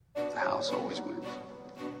house always wins.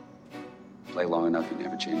 Play long enough, you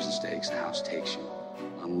never change the stakes. The house takes you.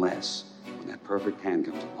 Unless, when that perfect hand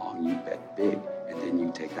comes along, you bet big, and then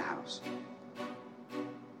you take the house.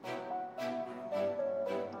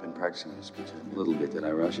 I've been practicing this good. A little bit. Did I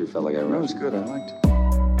rush it? Felt like I rushed. That was good. I liked it.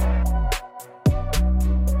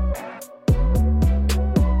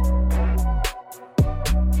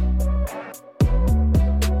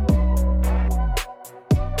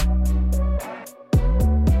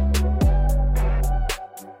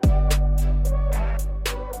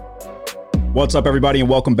 What's up, everybody, and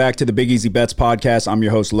welcome back to the Big Easy Bets podcast. I'm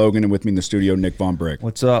your host, Logan, and with me in the studio, Nick Von Brick.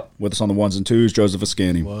 What's up? With us on the ones and twos, Joseph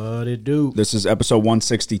Ascani. What it do? This is episode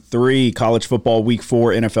 163, college football week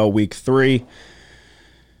 4, NFL week 3.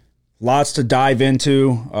 Lots to dive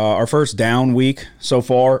into. Our first down week so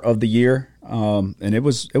far of the year, and it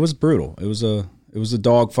was brutal. It was a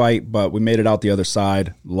dogfight, but we made it out the other side.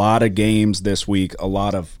 A lot of games this week, a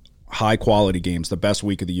lot of high-quality games, the best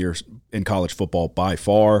week of the year in college football by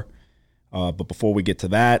far. But before we get to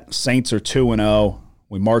that, Saints are 2-0.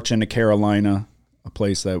 We march into Carolina, a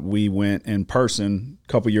place that we went in person a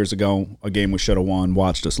couple years ago, a game we should have won,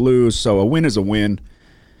 watched us lose. So a win is a win.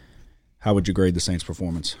 How would you grade the Saints'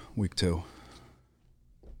 performance week 2?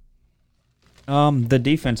 The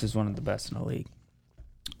defense is one of the best in the league.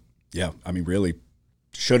 Yeah, I mean, really,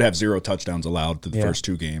 should have 0 touchdowns allowed through the first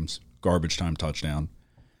 2 games. Garbage time touchdown.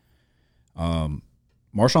 Marshawn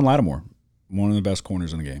Lattimore, one of the best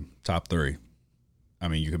corners in the game, top 3. I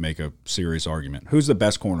mean, you could make a serious argument. Who's the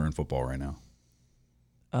best corner in football right now?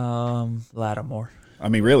 Lattimore. I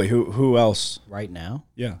mean, really, who else? Right now?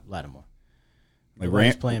 Yeah. Lattimore. Like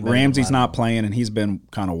Ramsey's not playing, and he's been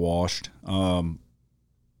kind of washed. I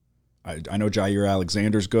know Jair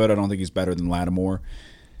Alexander's good. I don't think he's better than Lattimore.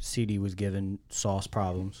 CD was giving Sauce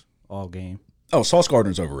problems all game. Oh, Sauce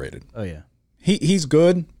Gardner's overrated. Oh, yeah. He's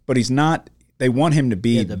good, but he's not. They want him to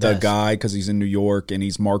be the guy because he's in New York and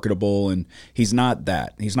he's marketable, and he's not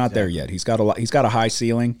that. He's not there yet. He's got a high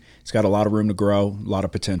ceiling. He's got a lot of room to grow, a lot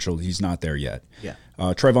of potential. He's not there yet. Yeah.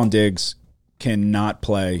 Trayvon Diggs cannot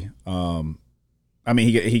play. I mean,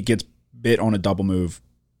 he gets bit on a double move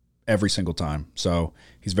every single time. So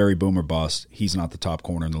he's very boom or bust. He's not the top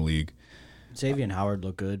corner in the league. Xavier Howard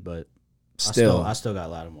looked good, but I still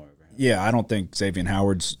got Lattimore over him. Yeah, I don't think Xavier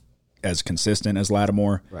Howard's as consistent as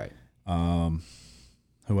Lattimore. Right.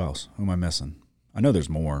 Who else? Who am I missing? I know there's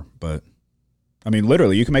more, but I mean,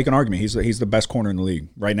 literally, you can make an argument. He's the best corner in the league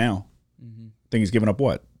right now. Mm-hmm. I think he's given up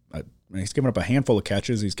what? He's given up a handful of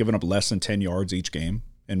catches. He's given up less than 10 yards each game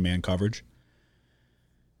in man coverage.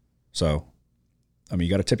 So, I mean,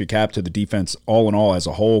 you got to tip your cap to the defense all in all as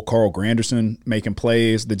a whole. Carl Granderson making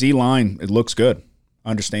plays. The D-line, it looks good. I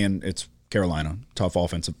understand it's Carolina, tough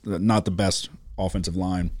offensive, not the best offensive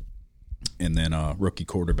line, and then rookie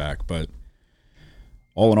quarterback. But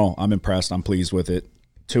all in all, I'm impressed. I'm pleased with it.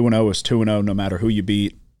 2-0 is 2-0 no matter who you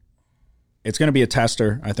beat. It's going to be a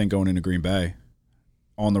tester, I think, going into Green Bay.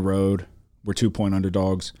 On the road, we're 2-point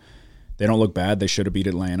underdogs. They don't look bad. They should have beat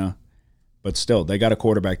Atlanta. But still, they got a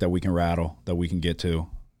quarterback that we can rattle, that we can get to.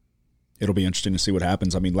 It'll be interesting to see what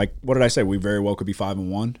happens. I mean, like, what did I say? We very well could be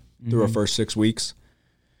 5-1 through our first 6 weeks.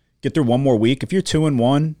 Get through one more week. If you're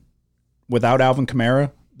 2-1 without Alvin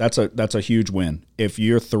Kamara, that's a huge win. If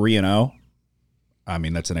you're 3-0, I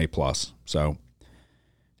mean, that's an A+. So,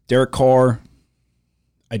 Derek Carr,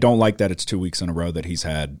 I don't like that it's 2 weeks in a row that he's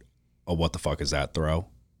had a what the fuck is that throw.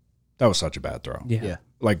 That was such a bad throw. Yeah.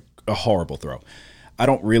 Like a horrible throw. I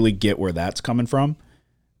don't really get where that's coming from.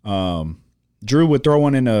 Drew would throw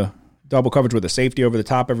one into double coverage with a safety over the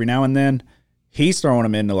top every now and then. He's throwing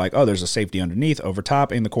them into like, oh, there's a safety underneath, over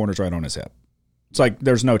top, and the corner's right on his hip. It's like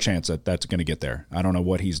there's no chance that that's going to get there. I don't know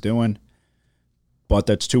what he's doing, but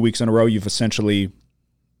that's 2 weeks in a row. You've essentially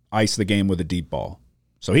iced the game with a deep ball.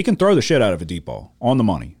 So he can throw the shit out of a deep ball on the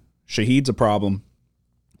money. Shaheed's a problem.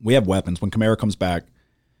 We have weapons. When Kamara comes back,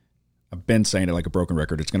 I've been saying it like a broken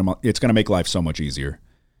record. It's gonna make life so much easier.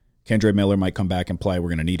 Kendre Miller might come back and play. We're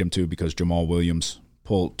gonna need him to because Jamal Williams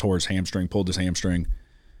pulled his hamstring.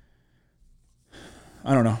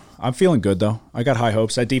 I don't know. I'm feeling good though. I got high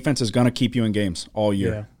hopes. That defense is gonna keep you in games all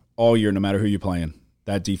year. Yeah. All year, no matter who you're playing.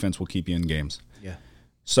 That defense will keep you in games. Yeah.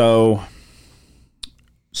 So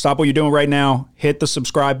stop what you're doing right now. Hit the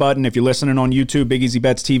subscribe button if you're listening on YouTube, Big Easy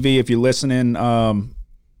Bets TV. If you're listening,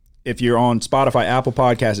 if you're on Spotify, Apple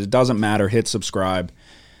Podcasts, it doesn't matter. Hit subscribe.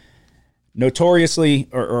 Notoriously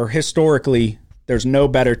or historically, there's no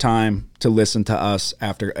better time to listen to us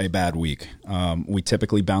after a bad week. We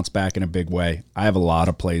typically bounce back in a big way. I have a lot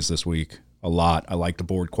of plays this week. A lot. I like the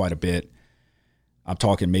board quite a bit. I'm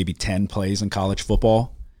talking maybe 10 plays in college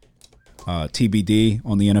football. TBD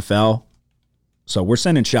on the NFL. So we're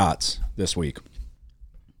sending shots this week.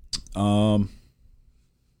 I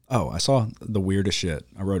saw the weirdest shit.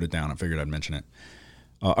 I wrote it down. I figured I'd mention it.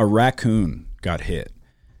 A raccoon got hit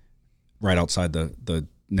right outside the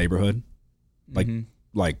neighborhood,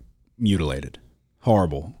 like mutilated.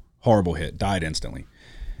 Horrible hit. Died instantly.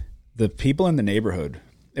 The people in the neighborhood,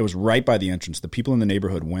 it was right by the entrance. The people in the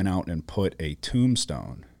neighborhood went out and put a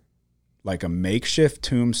tombstone, like a makeshift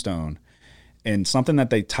tombstone, and something that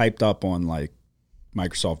they typed up on like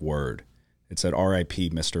Microsoft Word. It said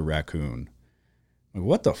R.I.P. Mr. Raccoon. Like,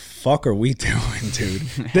 what the fuck are we doing, dude?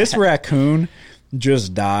 This raccoon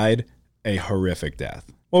just died a horrific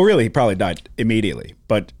death. Well, really, he probably died immediately,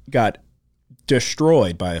 but got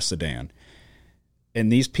destroyed by a sedan. And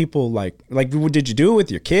these people, like, did you do it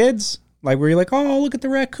with your kids? Like, were you like, oh, look at the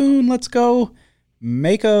raccoon, let's go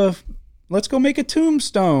make a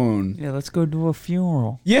tombstone. Yeah, let's go do a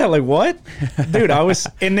funeral. Yeah, like what? Dude,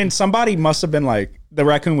 and then somebody must have been like, the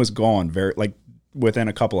raccoon was gone within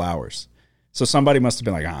a couple hours. So somebody must have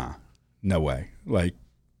been like, no way. Like,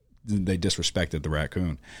 they disrespected the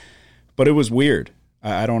raccoon. But it was weird.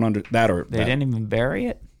 I don't under that or they didn't even bury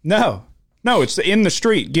it? No, it's in the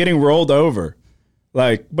street getting rolled over.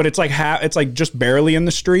 Like, but it's like just barely in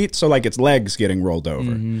the street, so like its legs getting rolled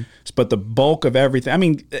over. Mm-hmm. But the bulk of everything, I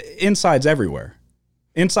mean, inside's everywhere.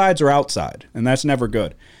 Insides or outside, and that's never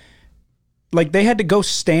good. Like, they had to go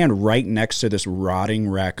stand right next to this rotting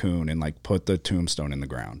raccoon and like put the tombstone in the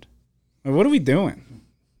ground. Like, what are we doing?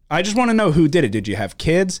 I just want to know who did it. Did you have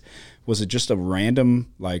kids? Was it just a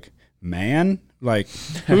random like man? Like,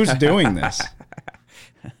 who's doing this?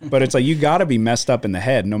 But it's like, you got to be messed up in the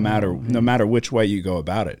head no matter which way you go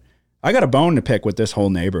about it. I got a bone to pick with this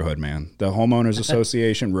whole neighborhood, man. The homeowners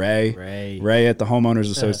association, Ray at the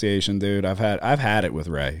homeowners association, dude. I've had it with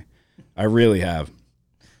Ray. I really have.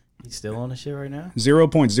 He's still on the shit right now?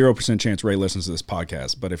 0.0% chance Ray listens to this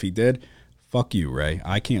podcast, but if he did, fuck you, Ray.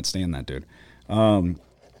 I can't stand that dude. No,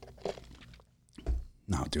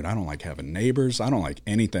 dude, I don't like having neighbors. I don't like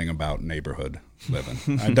anything about neighborhood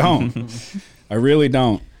living. I don't. I really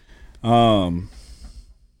don't.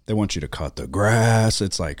 They want you to cut the grass.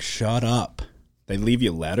 It's like, shut up. They leave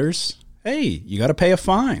you letters. Hey, you got to pay a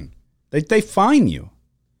fine. They fine you.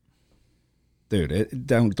 Dude,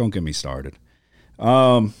 don't get me started.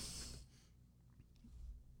 Yeah,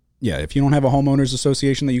 if you don't have a homeowners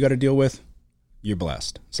association that you got to deal with, you're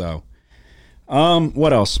blessed. So,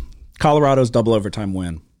 what else? Colorado's double overtime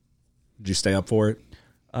win. Did you stay up for it?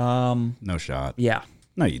 No shot. Yeah.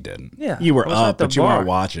 No, you didn't. Yeah. You were up, but you bar. weren't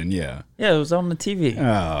watching. Yeah. Yeah, it was on the TV.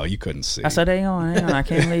 Oh, you couldn't see. I said, hang on, I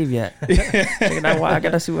can't leave yet. Check it out. I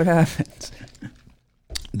got to see what happens.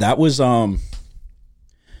 That was, the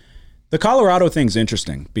Colorado thing's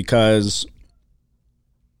interesting because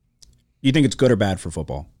you think it's good or bad for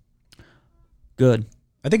football? Good.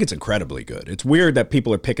 I think it's incredibly good. It's weird that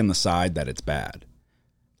people are picking the side that it's bad.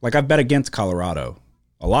 Like, I've bet against Colorado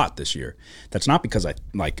a lot this year. That's not because I'm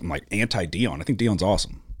like anti-Dion. I think Dion's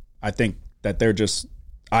awesome. I think that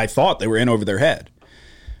I thought they were in over their head.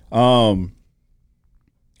 But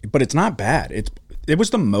it's not bad. It was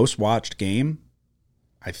the most watched game,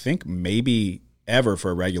 I think, maybe ever for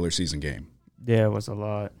a regular season game. Yeah, it was a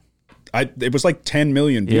lot. It was like 10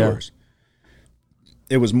 million viewers. Yeah.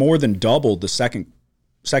 It was more than double the second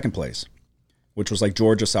place, which was like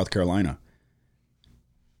Georgia, South Carolina.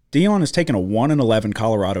 Dion has taken a 1-11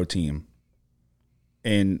 Colorado team,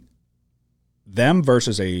 and them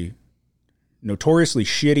versus a notoriously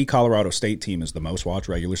shitty Colorado State team is the most watched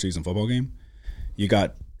regular season football game. You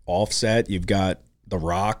got Offset, you've got The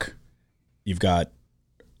Rock, you've got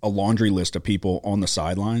a laundry list of people on the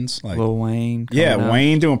sidelines. Like Lil Wayne. Yeah,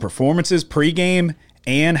 Wayne doing performances, pregame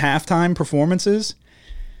and halftime performances.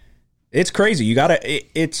 It's crazy.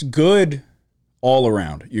 It's good all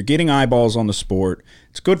around. You're getting eyeballs on the sport.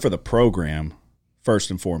 It's good for the program,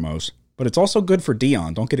 first and foremost, but it's also good for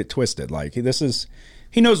Dion. Don't get it twisted. Like, he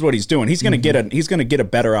knows what he's doing. He's going to get a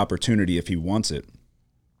better opportunity if he wants it.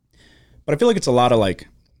 But I feel like it's a lot of like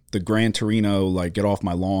the Gran Torino, like, get off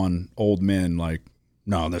my lawn, old men, like,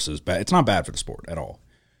 no, this is bad. It's not bad for the sport at all.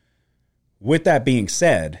 With that being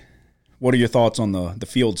said, what are your thoughts on the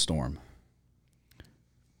field storm?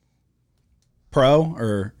 Pro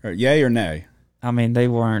or yay or nay? I mean,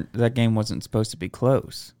 that game wasn't supposed to be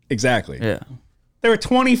close. Exactly. Yeah. They were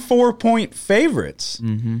 24-point favorites.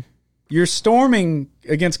 Mm-hmm. You're storming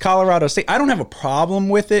against Colorado State. I don't have a problem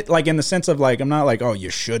with it, like, in the sense of, like, I'm not like, oh, you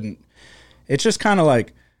shouldn't. It's just kind of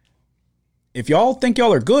like, if y'all think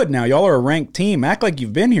y'all are good now, y'all are a ranked team, act like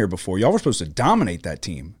you've been here before. Y'all were supposed to dominate that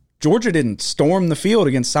team. Georgia didn't storm the field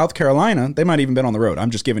against South Carolina. They might even been on the road.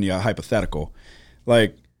 I'm just giving you a hypothetical.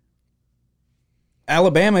 Like,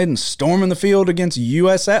 Alabama didn't storm in the field against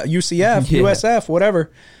UCF, USF,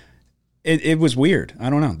 whatever. It was weird.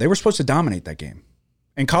 I don't know. They were supposed to dominate that game.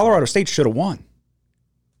 And Colorado State should have won.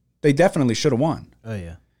 They definitely should have won. Oh,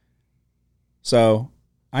 yeah. So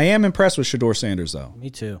I am impressed with Shedeur Sanders, though.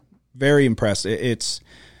 Me too. Very impressed. It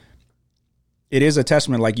is a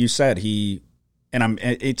testament, like you said.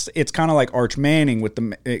 It's kind of like Arch Manning with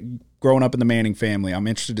growing up in the Manning family. I'm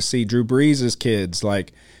interested to see Drew Brees' kids.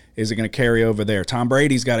 Like, is it going to carry over there? Tom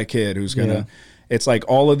Brady's got a kid who's going to. It's like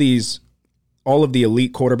all of the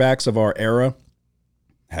elite quarterbacks of our era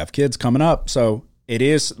have kids coming up. So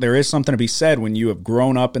there is something to be said when you have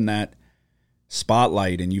grown up in that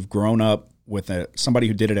spotlight and you've grown up with somebody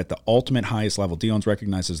who did it at the ultimate highest level. Deion's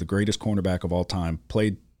recognized as the greatest cornerback of all time,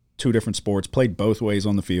 played 2 different sports, played both ways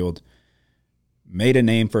on the field, made a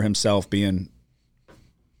name for himself being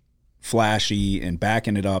flashy and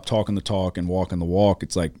backing it up, talking the talk and walking the walk.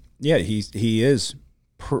 It's like, yeah, he's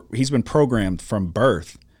been programmed from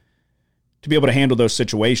birth to be able to handle those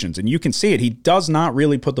situations. And you can see it. He does not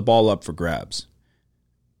really put the ball up for grabs.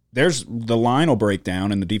 The line will break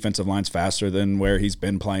down and the defensive line's faster than where he's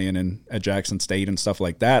been playing at Jackson State and stuff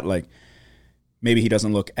like that. Like, maybe he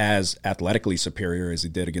doesn't look as athletically superior as he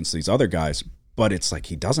did against these other guys, but it's like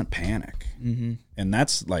he doesn't panic. Mm-hmm. And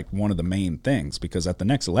that's like one of the main things, because at the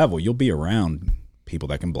next level, you'll be around people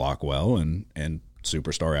that can block well and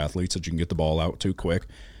superstar athletes that you can get the ball out to quick.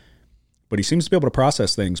 But he seems to be able to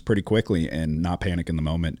process things pretty quickly and not panic in the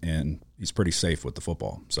moment, and he's pretty safe with the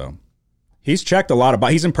football. So he's checked a lot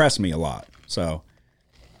he's impressed me a lot. So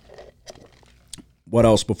what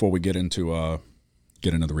else before we get into the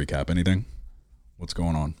recap? Anything? What's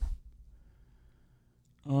going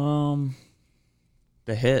on?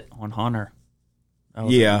 The hit on Hunter. That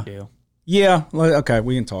was Yeah. a big deal. Yeah. Okay,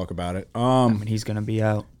 we can talk about it. He's going to be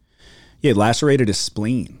out. Yeah, lacerated his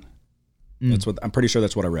spleen. I'm pretty sure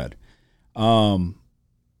that's what I read.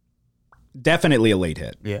 Definitely a late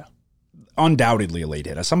hit. Yeah. Undoubtedly a late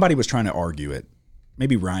hit. Somebody was trying to argue it.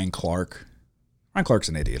 Maybe Ryan Clark. Ryan Clark's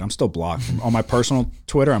an idiot. I'm still blocked on my personal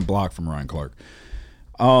Twitter. I'm blocked from Ryan Clark.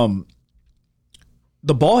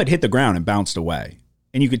 The ball had hit the ground and bounced away.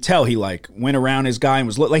 And you could tell he went around his guy and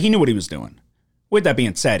was he knew what he was doing. With that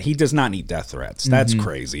being said, he does not need death threats. That's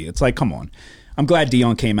crazy. It's like, come on. I'm glad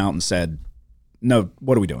Deion came out and said, no,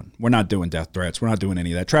 what are we doing? We're not doing death threats. We're not doing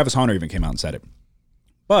any of that. Travis Hunter even came out and said it.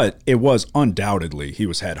 But it was undoubtedly, he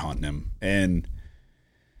was headhunting him. And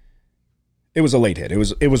it was a late hit.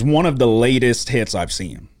 It was one of the latest hits I've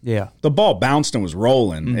seen. Yeah. The ball bounced and was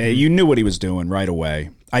rolling. You knew what he was doing right away.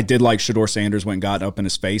 I did like Shedeur Sanders when it got up in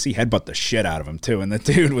his face. He headbutted the shit out of him, too, and the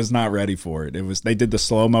dude was not ready for it. They did the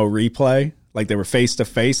slow-mo replay, like they were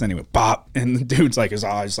face-to-face, and he went bop, and the dude's his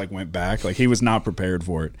eyes went back. Like, he was not prepared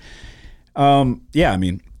for it. Yeah, I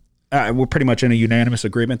mean, we're pretty much in a unanimous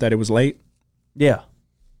agreement that it was late. Yeah.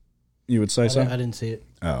 You would say so? I didn't see it.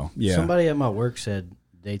 Oh, yeah. Somebody at my work said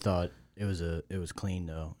they thought it was clean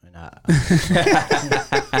though, and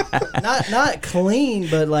not clean,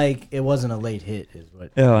 but it wasn't a late hit, is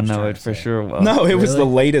what. Oh no, it for sure was. No, it was the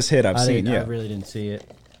latest hit I've seen. Yeah, I really didn't see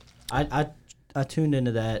it. I tuned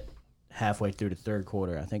into that halfway through the third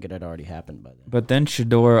quarter. I think it had already happened by then. But then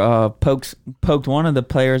Shedeur poked one of the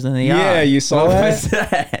players in the eye. Yeah, you saw What that? was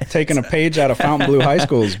that? Taking a page out of Fountain Blue High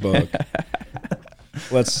School's book.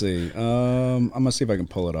 Let's see. I'm gonna see if I can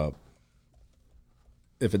pull it up.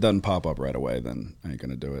 If it doesn't pop up right away, then I ain't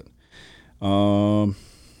gonna do it. No,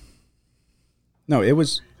 it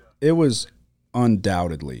was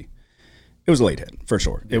undoubtedly, it was a late hit for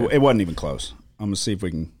sure. Yeah. It wasn't even close. I'm gonna see if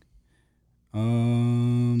we can.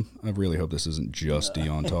 I really hope this isn't just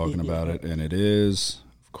Deion talking about it, and it is,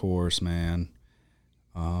 of course, man.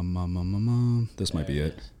 This might be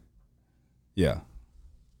it. Yeah.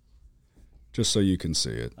 Just so you can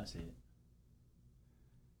see it. I see it.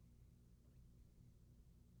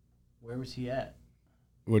 Where was he at?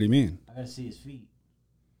 What do you mean? I gotta see his feet.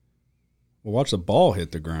 Well, watch the ball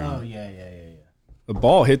hit the ground. Oh yeah. The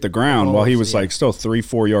ball hit the ground while he was yeah. still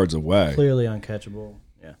 3-4 yards away. Clearly uncatchable.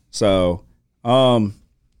 Yeah. So,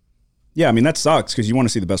 yeah, I mean that sucks because you want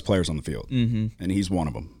to see the best players on the field, and he's one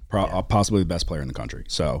of them, possibly the best player in the country.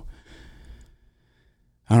 So,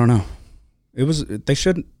 I don't know.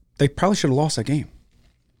 They probably should have lost that game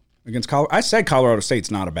against Colorado. I said Colorado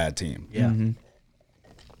State's not a bad team. Yeah. Mm-hmm.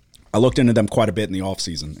 I looked into them quite a bit in the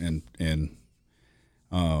offseason, and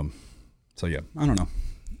so yeah, I don't know.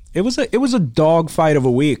 It was a dogfight of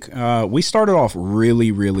a week. We started off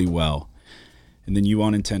really, really well, and then you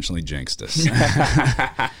unintentionally jinxed us.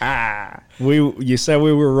 You said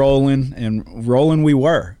we were rolling, and rolling we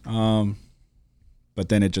were. But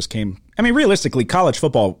then it just came. I mean, realistically, college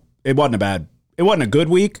football, it wasn't a good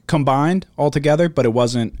week combined altogether, but it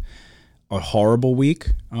wasn't a horrible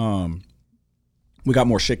week. We got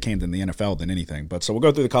more shit canned in the NFL than anything. But so we'll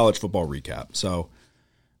go through the college football recap. So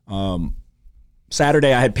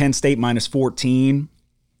Saturday I had Penn State minus 14.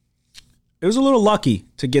 It was a little lucky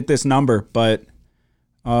to get this number, but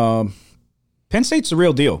Penn State's the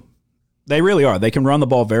real deal. They really are. They can run the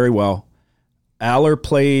ball very well. Aller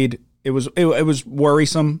played. It was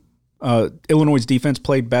worrisome. Illinois' defense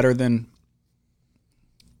played better than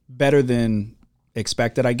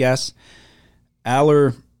expected, I guess.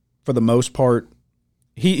 Aller, for the most part,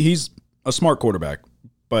 he's a smart quarterback,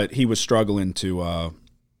 but he was struggling to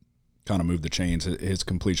kind of move the chains. His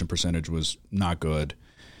completion percentage was not good,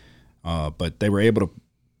 but they were able to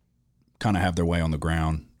kind of have their way on the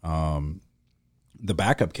ground. The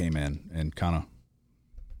backup came in and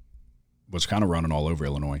was running all over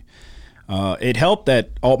Illinois. It helped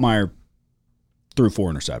that Altmaier threw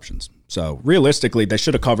 4 interceptions. So realistically, they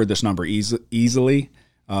should have covered this number easily.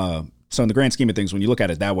 So in the grand scheme of things, when you look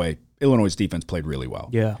at it that way, Illinois' defense played really well.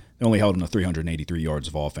 Yeah. They only held them to 383 yards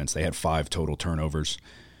of offense. They had 5 total turnovers.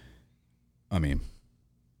 I mean,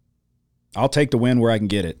 I'll take the win where I can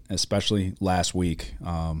get it, especially last week.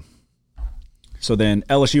 So then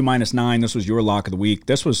LSU minus 9, this was your lock of the week.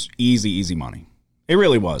 This was easy money. It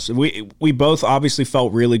really was. We both obviously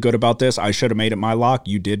felt really good about this. I should have made it my lock.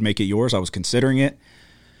 You did make it yours. I was considering it.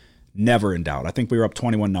 Never in doubt. I think we were up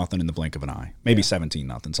 21-0 in the blink of an eye. Maybe 17-0,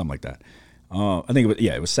 something like that. I think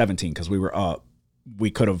it was 17 because we were up. We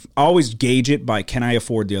could have always gauge it by, can I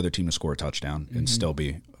afford the other team to score a touchdown and still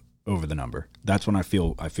be over the number? That's when I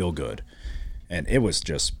feel good. And it was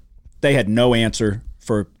just, they had no answer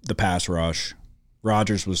for the pass rush.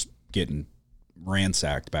 Rodgers was getting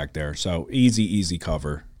ransacked back there. So easy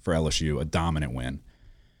cover for LSU, a dominant win.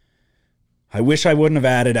 I wish I wouldn't have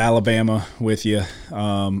added Alabama with you.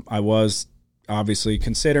 I was obviously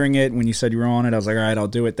considering it when you said you were on it. I was like, all right, I'll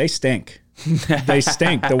do it. They stink. They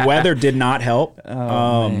stink. The weather did not help.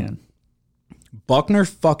 Man. Buckner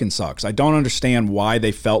fucking sucks. I don't understand why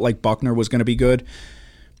they felt like Buckner was going to be good.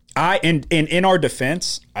 In our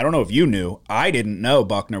defense, I don't know if you knew, I didn't know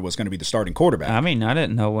Buckner was going to be the starting quarterback. I mean, I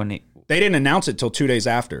didn't know when They didn't announce it till 2 days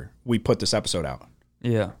after we put this episode out.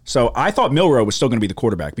 Yeah. So I thought Milroe was still going to be the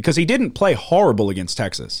quarterback because he didn't play horrible against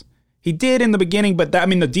Texas. He did in the beginning, but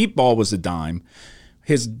the deep ball was a dime.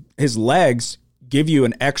 His legs give you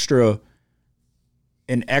an extra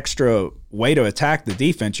way to attack the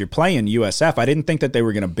defense. You're playing USF. I didn't think that they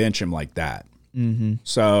were going to bench him like that. Mm-hmm.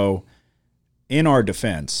 So in our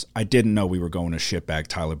defense, I didn't know we were going to ship back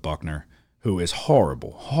Tyler Buckner, who is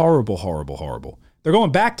horrible. They're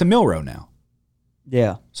going back to Milroe now.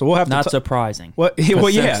 Yeah. So we'll have not to surprising. Well, yeah.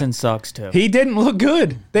 Simpson sucks too. He didn't look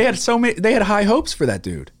good. They had high hopes for that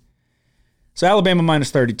dude. So Alabama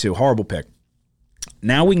minus 32, horrible pick.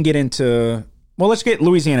 Now we can get into, let's get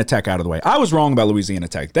Louisiana Tech out of the way. I was wrong about Louisiana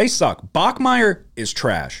Tech. They suck. Bachmeier is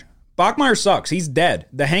trash. Bachmeier sucks. He's dead.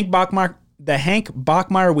 The Hank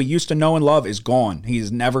Bachmeier we used to know and love is gone. He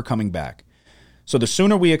is never coming back. So the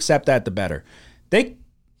sooner we accept that, the better.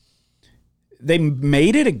 They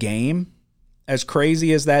made it a game. As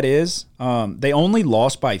crazy as that is, they only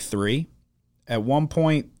lost by 3. At one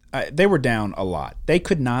point, they were down a lot. They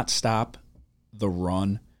could not stop the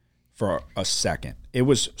run for a second. It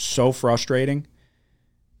was so frustrating.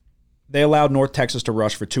 They allowed North Texas to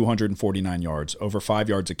rush for 249 yards, over 5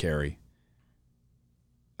 yards a carry.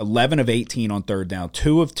 11 of 18 on third down,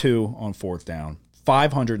 2 of 2 on fourth down,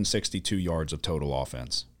 562 yards of total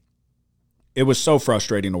offense. It was so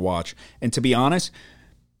frustrating to watch. And to be honest,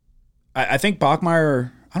 I think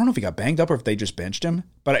Bachmeier, I don't know if he got banged up or if they just benched him,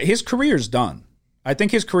 but his career's done. I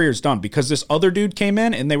think his career's done because this other dude came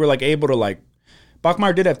in and they were able to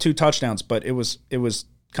Bachmeier did have 2 touchdowns, but it was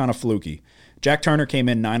kind of fluky. Jack Turner came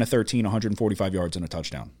in 9 of 13, 145 yards and a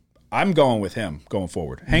touchdown. I'm going with him going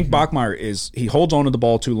forward. Mm-hmm. Hank Bachmeier he holds on to the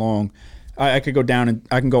ball too long. I could go down and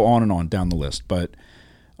I can go on and on down the list, but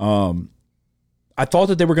I thought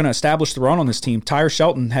that they were going to establish the run on this team. Tyre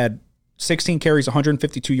Shelton had 16 carries,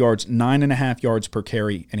 152 yards, 9.5 yards per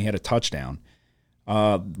carry, and he had a touchdown.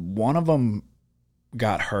 One of them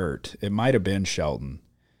got hurt. It might have been Shelton.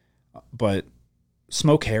 But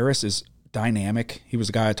Smoke Harris is dynamic. He was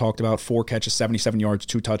the guy I talked about, 4 catches, 77 yards,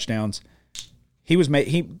 2 touchdowns. He's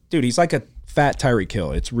like a fat Tyreek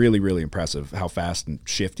Hill. It's really, really impressive how fast and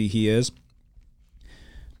shifty he is.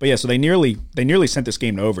 But yeah, so they nearly sent this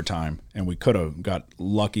game to overtime, and we could have got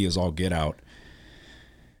lucky as all get out.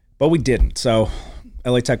 But we didn't. So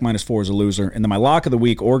LA Tech -4 is a loser. And then my lock of the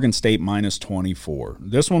week, Oregon State -24.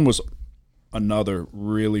 This one was another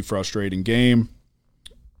really frustrating game.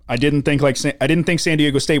 I didn't think San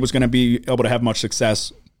Diego State was going to be able to have much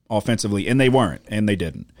success offensively, and they weren't, and they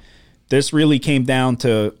didn't. This really came down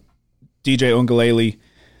to DJ Uiagalelei.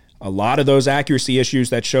 A lot of those accuracy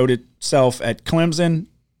issues that showed itself at Clemson,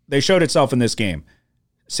 they showed itself in this game.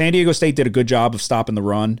 San Diego State did a good job of stopping the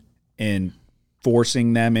run and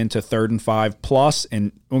forcing them into 3rd and 5+,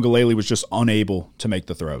 and Uiagalelei was just unable to make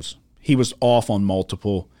the throws. He was off on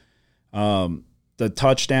multiple. The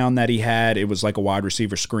touchdown that he had, it was like a wide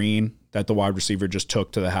receiver screen that the wide receiver just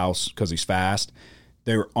took to the house because he's fast.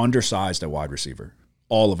 They were undersized at wide receiver.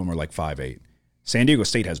 All of them are like 5'8". San Diego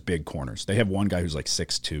State has big corners. They have one guy who's like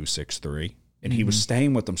 6'2", 6'3", and he was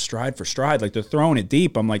staying with them stride for stride. Like, they're throwing it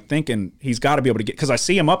deep. I'm like thinking he's got to be able to get, because I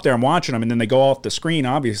see him up there, I'm watching him, and then they go off the screen,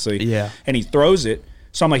 obviously. Yeah. And he throws it.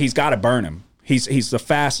 So I'm like, he's got to burn him. He's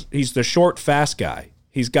the short, fast guy.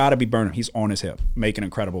 He's got to be burning. He's on his hip, making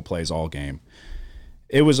incredible plays all game.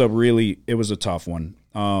 It was a tough one.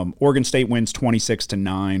 Oregon State wins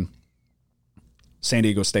 26-9. San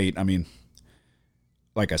Diego State, I mean,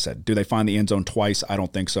 like I said, do they find the end zone twice? I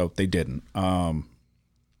don't think so. They didn't.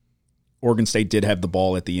 Oregon State did have the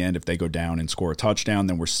ball at the end. If they go down and score a touchdown,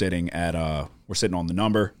 then we're sitting on the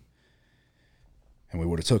number, and we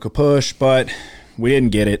would have took a push, but we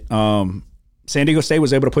didn't get it. San Diego State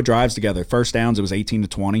was able to put drives together. First downs, it was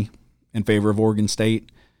 18-20 in favor of Oregon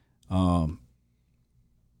State.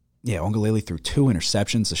 Uiagalelei threw 2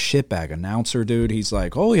 interceptions. A shitbag announcer, dude. He's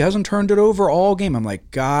like, oh, he hasn't turned it over all game. I'm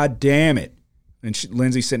like, God damn it. And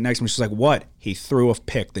Lindsay's sitting next to me. She's like, what? He threw a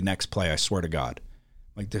pick the next play, I swear to God.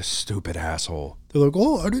 Like, this stupid asshole. They're like,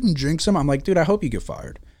 oh, I didn't jinx him. I'm like, dude, I hope you get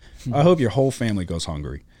fired. I hope your whole family goes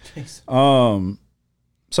hungry. So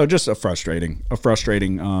just a frustrating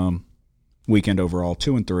weekend overall.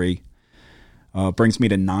 2-3. Brings me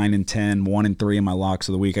to 9-10, 1-3 in my locks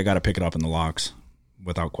of the week. I got to pick it up in the locks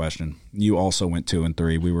without question. You also went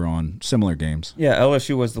 2-3. We were on similar games. Yeah,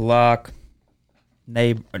 LSU was the lock.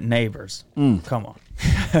 Neighbors. Come on.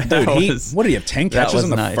 Dude, what did he have, 10 catches in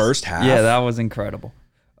the first half? Yeah, that was incredible.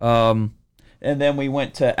 And then we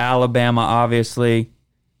went to Alabama, obviously.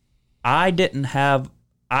 I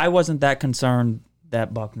wasn't that concerned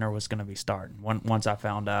that Buckner was going to be starting once I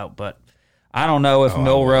found out, but I don't know if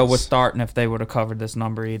Milroe was starting, if they would have covered this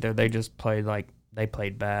number either. They just played they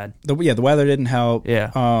played bad. The weather didn't help.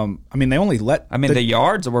 Yeah. I mean, they only let... the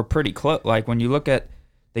yards were pretty close. Like, when you look at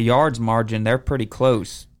the yards margin, they're pretty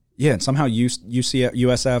close. Yeah, and somehow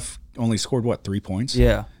USF only scored, 3 points?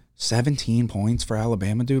 Yeah. 17 points for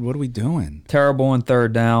Alabama, dude. What are we doing? Terrible on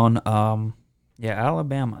third down.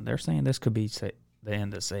 Alabama, they're saying this could be the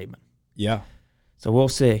end of Saban. Yeah. So we'll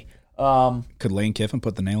see. Could Lane Kiffin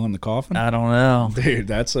put the nail in the coffin? I don't know. Dude,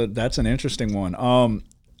 that's an interesting one.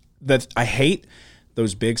 I hate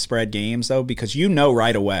those big spread games, though, because you know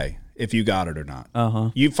right away if you got it or not.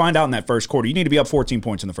 Uh-huh. You find out in that first quarter. You need to be up 14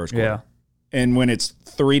 points in the first quarter. Yeah. And when it's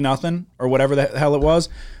 3-0 or whatever the hell it was,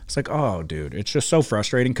 it's like, oh, dude, it's just so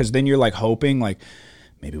frustrating, because then you're like hoping, like,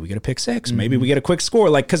 maybe we get a pick six, maybe we get a quick score,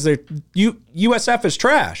 like, because USF is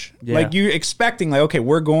trash. Yeah. Like, you're expecting, like, okay,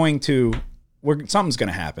 something's going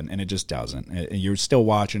to happen, and it just doesn't. And you're still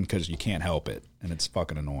watching because you can't help it, and it's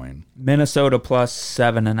fucking annoying. Minnesota plus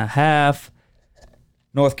 7.5.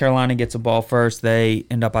 North Carolina gets a ball first. They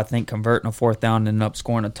end up, I think, converting a fourth down and end up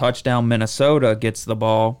scoring a touchdown. Minnesota gets the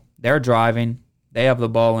ball. They're driving. They have the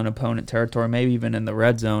ball in opponent territory, maybe even in the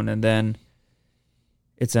red zone, and then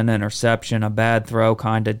it's an interception. A bad throw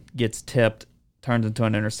kind of gets tipped, turns into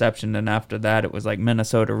an interception, and after that it was like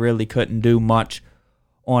Minnesota really couldn't do much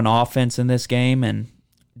on offense in this game, and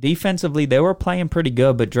defensively they were playing pretty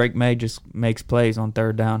good, but Drake May just makes plays on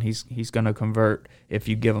third down. He's going to convert if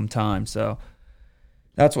you give him time. So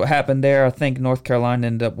that's what happened there. I think North Carolina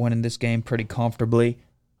ended up winning this game pretty comfortably.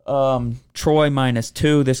 Troy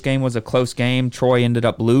 -2. This game was a close game. Troy ended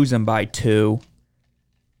up losing by 2,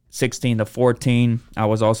 16-14. I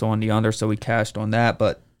was also on the under, so we cashed on that.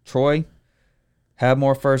 But Troy had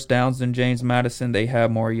more first downs than James Madison. They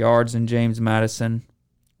had more yards than James Madison,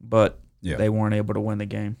 but they weren't able to win the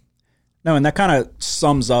game. No, and that kind of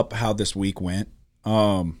sums up how this week went.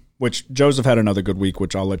 Which Joseph had another good week,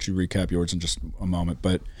 which I'll let you recap yours in just a moment.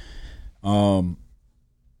 But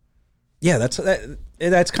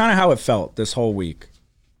that's kind of how it felt this whole week.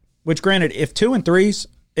 Which, granted, if 2-3s,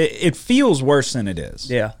 it feels worse than it is.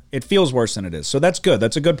 Yeah, it feels worse than it is. So that's good.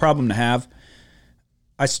 That's a good problem to have.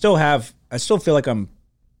 I still feel like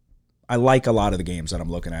I like a lot of the games that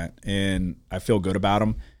I'm looking at, and I feel good about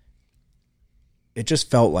them. It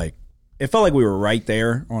just felt like it felt like we were right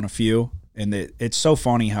there on a few. And it's so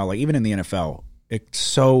funny how, like, even in the NFL, it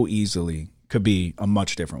so easily could be a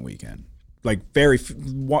much different weekend. Like,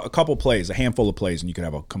 a couple plays, a handful of plays, and you could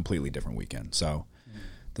have a completely different weekend. So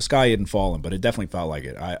the sky hadn't fallen, but it definitely felt like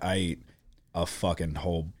it. I ate a fucking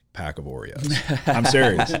whole pack of Oreos. I'm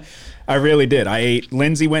serious. I really did.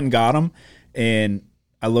 Lindsay went and got them, and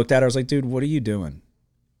I looked at her. I was like, dude, what are you doing?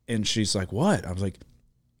 And she's like, what? I was like,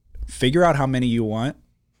 figure out how many you want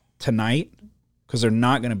tonight, because they're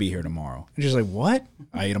not going to be here tomorrow. And she's like, what?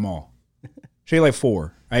 I ate them all. She ate like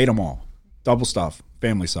 4. I ate them all. Double stuff,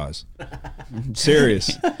 family size.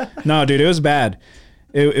 Serious. No, dude, it was bad.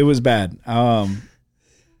 It was bad. I'm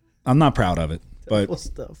not proud of it. But Double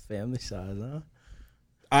stuff, family size, huh?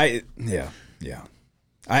 Yeah.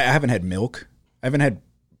 I haven't had milk. I haven't had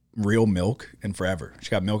real milk in forever. She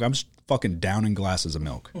got milk. I'm just fucking downing glasses of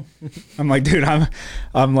milk. I'm like, dude, I'm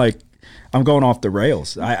going off the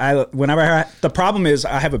rails. The problem is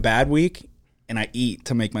I have a bad week and I eat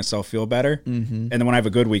to make myself feel better. And then when I have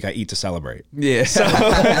a good week, I eat to celebrate. Yeah.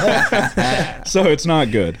 So it's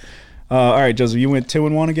not good. All right, Joseph, you went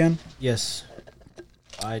 2-1 again? Yes.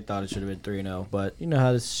 I thought it should have been 3-0, but you know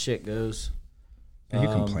how this shit goes. Are you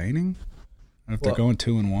complaining? If they're well- going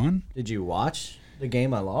 2-1? Did you watch the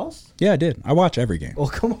game I lost? Yeah, I did. I watch every game. Well,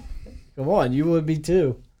 come on, you would be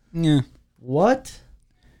too. Yeah. What?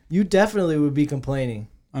 You definitely would be complaining.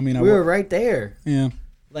 I mean, We were right there, Yeah.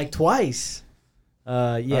 like twice.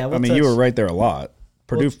 Yeah, I mean, you were right there a lot.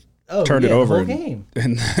 Purdue turned it the over whole game.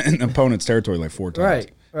 in the opponent's territory like 4 times.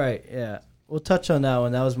 Right, yeah. We'll touch on that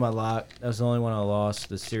one. That was my lock. That was the only one I lost,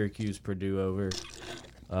 the Syracuse-Purdue over.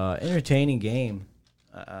 Entertaining game.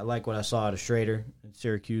 I like what I saw out of Schrader in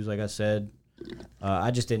Syracuse, like I said.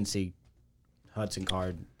 I just didn't see Hudson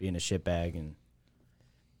Card being a shitbag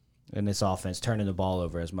and this offense turning the ball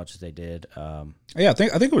over as much as they did. Yeah, I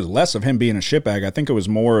think it was less of him being a shitbag. I think it was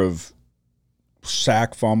more of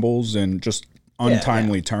sack fumbles and just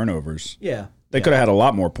untimely turnovers. Yeah. They could have had a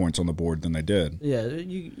lot more points on the board than they did. Yeah,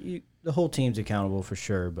 the whole team's accountable for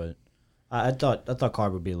sure, but I thought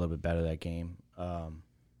Card would be a little bit better that game.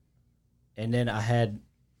 And then I had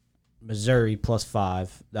Missouri +5.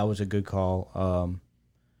 That was a good call.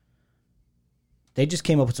 They just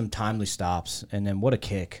came up with some timely stops, and then what a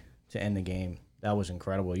kick to end the game. That was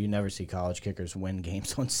incredible. You never see college kickers win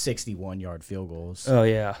games on 61-yard field gols. Oh,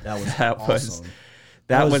 yeah. That was awesome.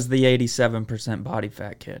 That was the 87% body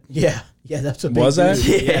fat kid. Yeah, that's a big Was that?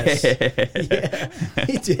 dude. Yes. Yeah.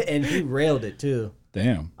 He did, and he railed it too.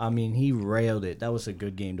 Damn. I mean, he railed it. That was a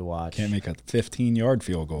good game to watch. Can't make a 15-yard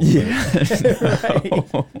field goal. Right.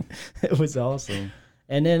 It was awesome.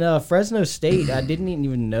 And then Fresno State, I didn't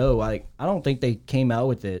even know. I don't think they came out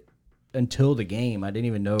with it until the game. I didn't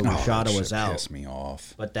even know Rashada was out. Pissed me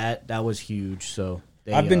off. But that was huge. So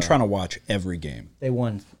I've been trying to watch every game. They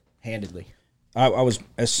won handedly. I was,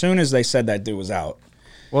 as soon as they said that dude was out.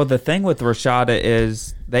 Well, the thing with Rashada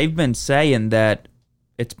is they've been saying that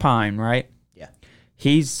it's Pine, right? Yeah.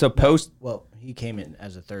 He's supposed. Well, he came in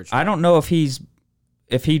as a third string. I don't know if he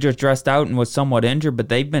just dressed out and was somewhat injured, but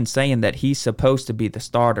they've been saying that he's supposed to be the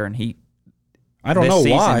starter, and I don't this know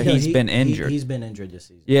season, why. he's been injured. He's been injured this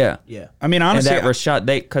season. Yeah. Yeah. I mean, honestly, and that Rashada,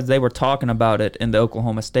 because they were talking about it in the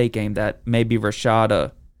Oklahoma State game that maybe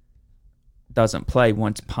Rashada doesn't play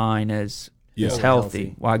once Pine is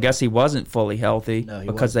healthy. Well, I guess he wasn't fully healthy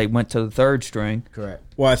because they went to the third string. Correct.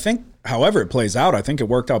 Well, I think however it plays out, I think it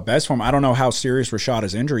worked out best for him. I don't know how serious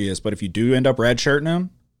Rashada's injury is, but if you do end up redshirting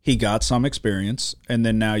him, he got some experience, and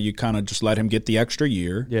then now you kind of just let him get the extra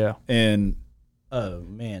year. Yeah. And oh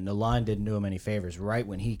man, the line didn't do him any favors. Right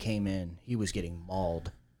when he came in, he was getting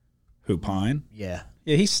mauled. who, Pine? Yeah.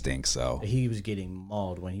 Yeah, he stinks though. He was getting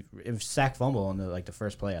mauled when it was sack fumble on the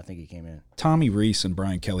first play. I think he came in. Tommy Reese and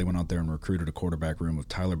Brian Kelly went out there and recruited a quarterback room of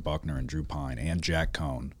Tyler Buckner and Drew Pine and Jack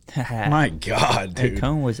Cohn. My God, dude. Hey,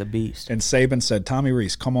 Cohn was a beast. And Saban said, Tommy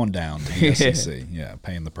Reese, come on down to the SEC. Yeah,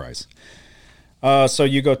 paying the price. So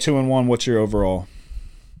you go 2-1. What's your overall?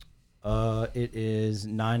 It is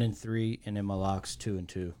 9-3, and then my locks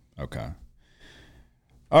 2-2. Okay.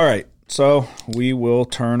 All right. So we will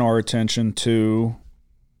turn our attention to,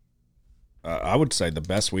 I would say, the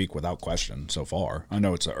best week without question so far. I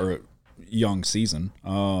know it's a young season.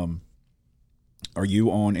 Are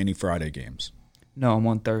you on any Friday games? No, I'm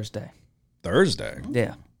on Thursday. Thursday?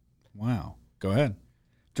 Yeah. Wow. Go ahead.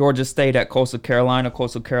 Georgia State at Coastal Carolina.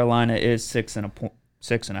 Coastal Carolina is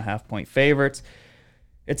 6.5 point favorites.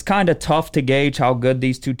 It's kind of tough to gauge how good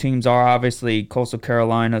these two teams are. Obviously, Coastal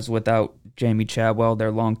Carolina's without Jamie Chadwell,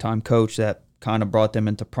 their longtime coach that kind of brought them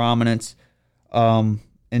into prominence. In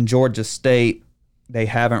Georgia State, they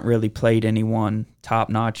haven't really played anyone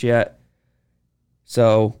top-notch yet.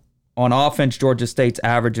 So on offense, Georgia State's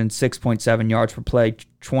averaging 6.7 yards per play,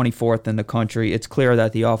 24th in the country. It's clear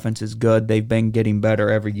that the offense is good. They've been getting better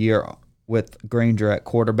every year with Granger at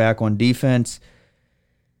quarterback. On defense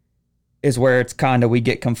is where it's kind of we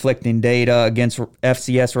get conflicting data. Against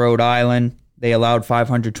FCS Rhode Island, they allowed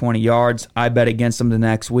 520 yards. I bet against them the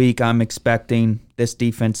next week. I'm expecting this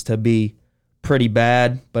defense to be pretty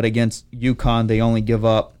bad, but against UConn, they only give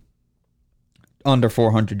up under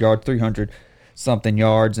 400 yards, 300-something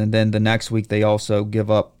yards, and then the next week they also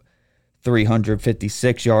give up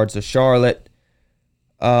 356 yards to Charlotte.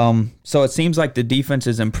 So it seems like the defense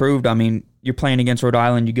has improved. I mean, you're playing against Rhode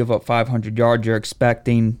Island, you give up 500 yards, you're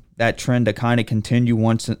expecting that trend to kind of continue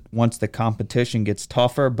once the competition gets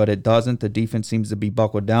tougher, but it doesn't. The defense seems to be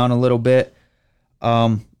buckled down a little bit.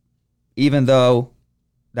 Even though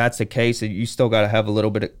that's the case, you still got to have a little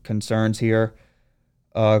bit of concerns here.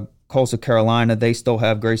 Coastal Carolina, they still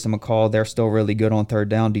have Grayson McCall. They're still really good on third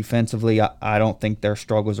down defensively. I don't think their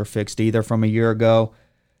struggles are fixed either from a year ago.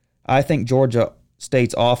 I think Georgia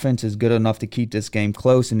State's offense is good enough to keep this game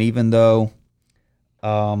close, and even though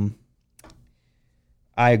I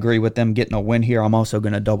agree with them getting a win here, I'm also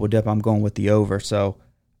going to double dip. I'm going with the over. So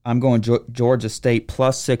I'm going Georgia State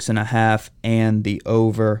plus 6.5 and the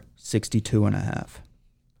over 62.5.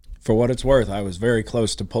 For what it's worth, I was very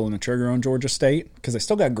close to pulling the trigger on Georgia State because they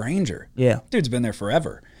still got Granger. Yeah. Dude's been there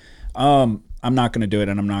forever. I'm not going to do it,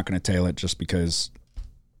 and I'm not going to tail it just because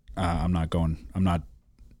I'm not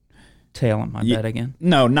tailing my bet again.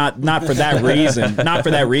 No, not for that reason. Not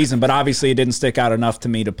for that reason, but obviously it didn't stick out enough to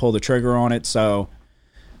me to pull the trigger on it. So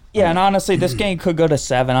yeah, and honestly, this game could go to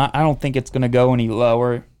 7. I don't think it's going to go any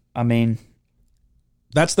lower. I mean,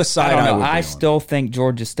 that's the side I would be I on. still think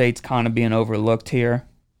Georgia State's kind of being overlooked here.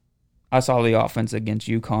 I saw the offense against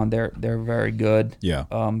UConn. They're very good. Yeah.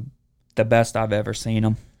 The best I've ever seen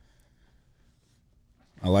them.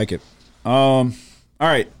 I like it. All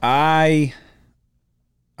right, I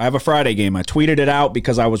have a Friday game. I tweeted it out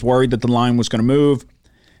because I was worried that the line was going to move,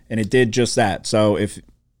 and it did just that. So if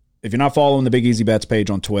you're not following the Big Easy Bets page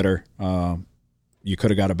on Twitter, you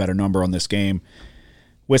could have got a better number on this game.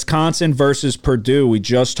 Wisconsin versus Purdue. We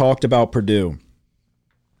just talked about Purdue.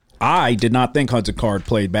 I did not think Hudson Card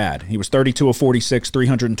played bad. He was 32 of 46,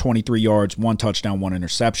 323 yards, 1 touchdown, 1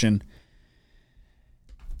 interception.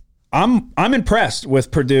 I'm impressed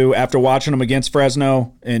with Purdue after watching them against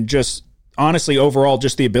Fresno, and just honestly overall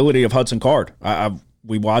just the ability of Hudson Card.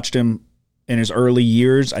 We watched him in his early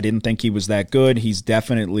years. I didn't think he was that good. He's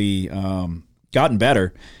definitely gotten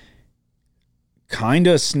better. Kind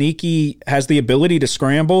of sneaky, has the ability to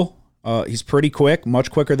scramble. He's pretty quick,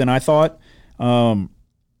 much quicker than I thought.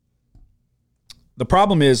 The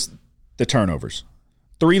problem is the turnovers.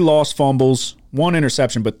 3 lost fumbles, 1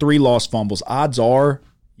 interception, but 3 lost fumbles. Odds are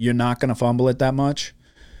you're not going to fumble it that much.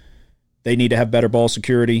 They need to have better ball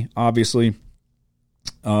security, obviously.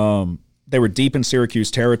 They were deep in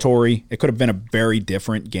Syracuse territory. It could have been a very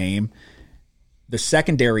different game. The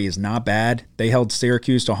secondary is not bad. They held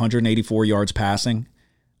Syracuse to 184 yards passing.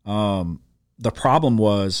 The problem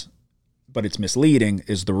was, but it's misleading,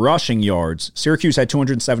 is the rushing yards. Syracuse had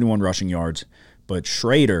 271 rushing yards, but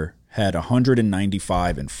Schrader had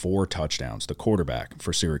 195 and 4 touchdowns, the quarterback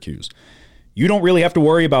for Syracuse. You don't really have to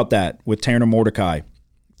worry about that with Tanner Mordecai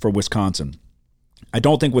for Wisconsin. I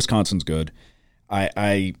don't think Wisconsin's good.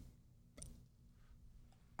 I'm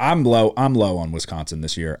low on Wisconsin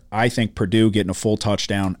this year. I think Purdue getting a full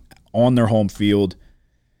touchdown on their home field.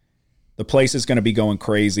 The place is going to be going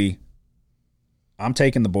crazy. I'm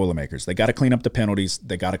taking the Boilermakers. They got to clean up the penalties.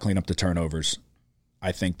 They got to clean up the turnovers.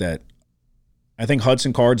 I think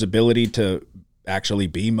Hudson Card's ability to actually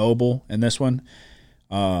be mobile in this one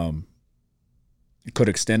could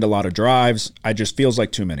extend a lot of drives. It just feels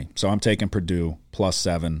like too many. So I'm taking Purdue plus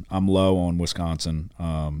 7. I'm low on Wisconsin.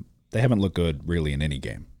 They haven't looked good really in any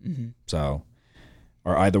game. Mm-hmm. So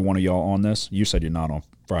are either one of y'all on this? You said you're not on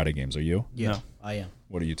Friday games. Are you? Yeah, no. I am.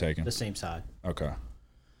 What are you taking? The same side. Okay.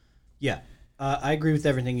 Yeah. I agree with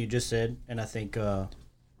everything you just said, and I think the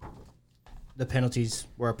penalties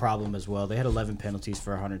were a problem as well. They had 11 penalties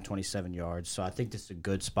for 127 yards, so I think this is a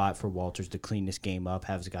good spot for Walters to clean this game up,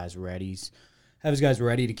 have his guys ready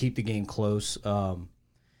to keep the game close.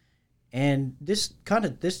 And this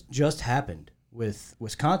just happened with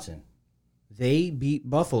Wisconsin. They beat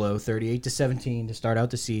Buffalo 38-17 to start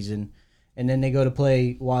out the season, and then they go to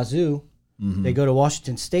play Wazoo. Mm-hmm. They go to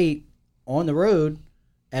Washington State on the road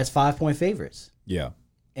as 5-point favorites. Yeah.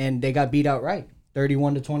 And they got beat outright,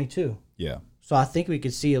 31-22. Yeah. So I think we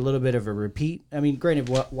could see a little bit of a repeat. I mean, granted,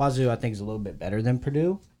 Wazoo I think is a little bit better than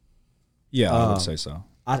Purdue. Yeah, I would say so.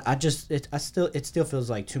 It still feels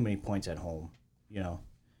like too many points at home.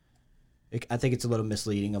 I think it's a little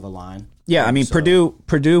misleading of a line. Yeah, I mean,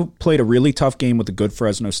 Purdue played a really tough game with a good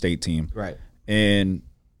Fresno State team. Right. And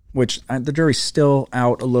which the jury's still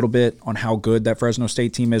out a little bit on how good that Fresno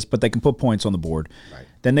State team is, but they can put points on the board. Right.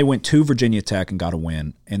 Then they went to Virginia Tech and got a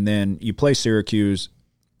win. And then you play Syracuse.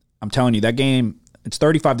 I'm telling you, that game, it's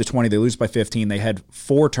 35-20. They lose by 15. They had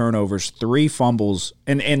 4 turnovers, 3 fumbles,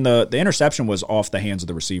 and the interception was off the hands of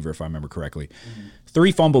the receiver, if I remember correctly. Mm-hmm.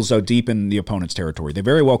 3 fumbles, though, deep in the opponent's territory. They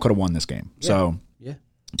very well could have won this game. Yeah. So,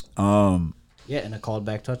 and a called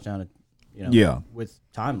back touchdown, with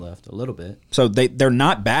time left a little bit. So they're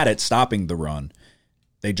not bad at stopping the run.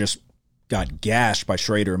 They just got gashed by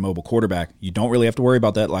Schrader, a mobile quarterback. You don't really have to worry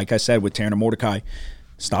about that. Like I said, with Tanner Mordecai,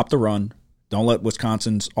 stop the run. Don't let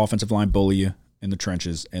Wisconsin's offensive line bully you in the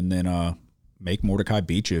trenches, and then make Mordecai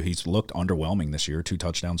beat you. He's looked underwhelming this year. 2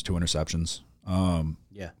 touchdowns, 2 interceptions.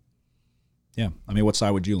 Yeah. I mean, what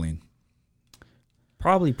side would you lean?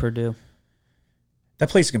 Probably Purdue. That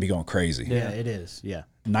place is going to be going crazy. Yeah, it is. Yeah.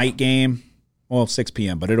 Night game, 6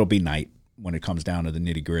 p.m., but it'll be night when it comes down to the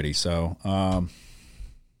nitty-gritty. So,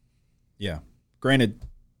 yeah. Granted,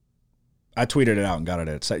 I tweeted it out and got it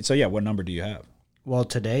at – so, yeah, what number do you have? Well,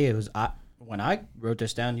 today it was when I wrote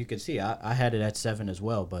this down, you could see I had it at 7 as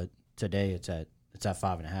well, but today it's at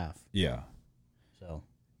 5.5. Yeah. So,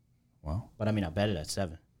 well, but I mean, I bet it at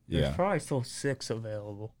 7. Yeah. There's probably still 6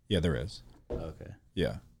 available. Yeah, there is. Okay.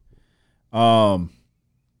 Yeah.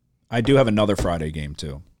 I do have another Friday game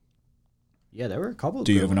too. Yeah, there were a couple.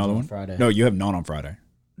 Do you have another one? Friday. No, you have none on Friday.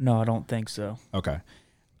 No, I don't think so. Okay.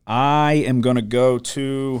 I am going to go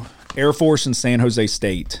to Air Force and San Jose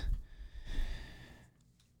State.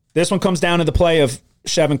 This one comes down to the play of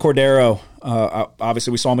Chevin Cordero.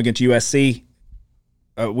 Obviously, we saw him against USC.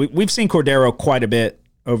 We've seen Cordero quite a bit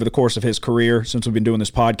over the course of his career since we've been doing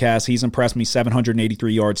this podcast. He's impressed me.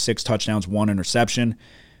 783 yards, 6 touchdowns, 1 interception.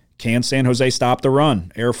 Can San Jose stop the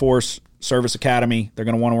run? Air Force Service Academy, they're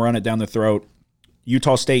going to want to run it down their throat.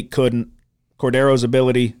 Utah State couldn't. Cordero's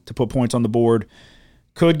ability to put points on the board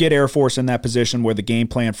could get Air Force in that position where the game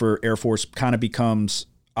plan for Air Force kind of becomes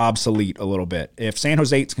obsolete a little bit. If San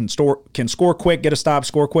Jose can score quick, get a stop,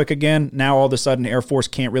 score quick again, now all of a sudden Air Force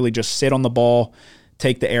can't really just sit on the ball,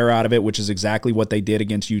 take the air out of it, which is exactly what they did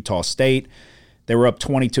against Utah State. They were up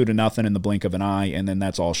 22-0 in the blink of an eye, and then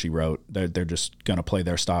that's all she wrote. They're just going to play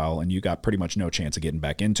their style, and you got pretty much no chance of getting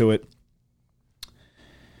back into it.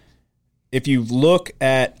 If you look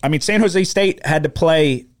at, San Jose State had to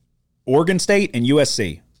play Oregon State and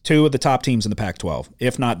USC, 2 of the top teams in the Pac-12,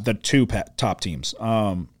 if not the 2 top teams.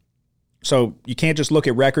 So you can't just look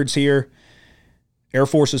at records here. Air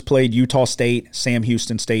Force has played Utah State, Sam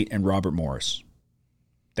Houston State, and Robert Morris.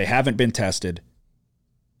 They haven't been tested.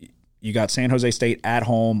 You got San Jose State at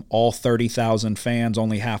home, all 30,000 fans,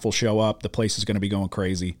 only half will show up. The place is going to be going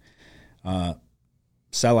crazy.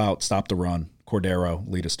 Sell out, stop the run. Cordero,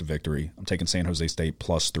 lead us to victory. I'm taking San Jose State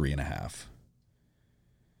plus 3.5.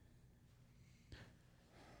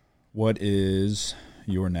 What is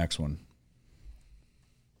your next one?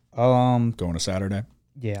 Going to Saturday?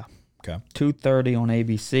 Yeah. Okay. 2:30 on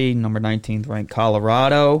ABC, number 19th ranked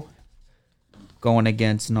Colorado going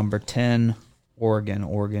against number 10 Oregon.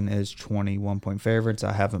 Oregon is 21-point favorites.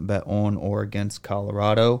 I haven't bet on or against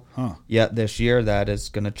Colorado yet this year. That is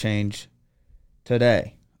going to change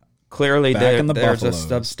today. Clearly, there's a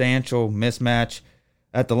substantial mismatch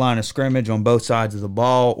at the line of scrimmage on both sides of the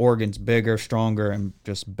ball. Oregon's bigger, stronger, and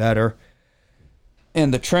just better.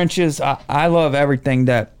 In the trenches, I love everything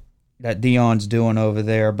that Deion's doing over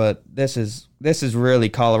there, but this is really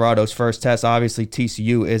Colorado's first test. Obviously,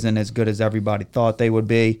 TCU isn't as good as everybody thought they would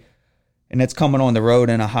be. And it's coming on the road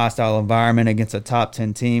in a hostile environment against a top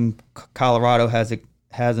 10 team. Colorado has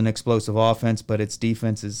an explosive offense, but its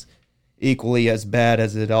defense is equally as bad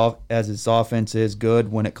as its offense is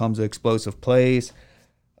good when it comes to explosive plays.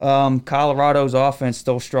 Colorado's offense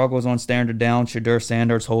still struggles on standard down. Shedeur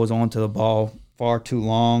Sanders holds on to the ball far too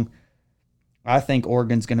long. I think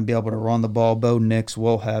Oregon's going to be able to run the ball. Bo Nix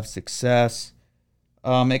will have success.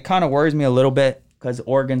 It kind of worries me a little bit because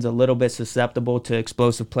Oregon's a little bit susceptible to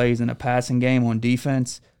explosive plays in a passing game on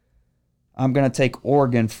defense. I'm going to take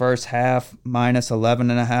Oregon first half minus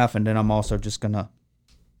 11.5, and then I'm also just going to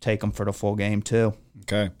take them for the full game too.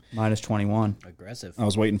 Okay. Minus 21. Aggressive. I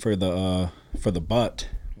was waiting for the butt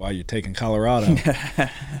while you're taking Colorado.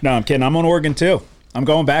 No, I'm kidding. I'm on Oregon too. I'm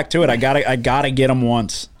going back to it. I gotta get them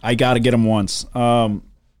once. I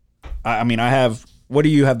have. What do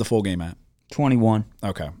you have the full game at? 21.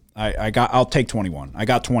 Okay. I'll take 21. I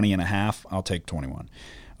got 20.5. I'll take 21.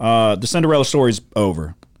 The Cinderella story's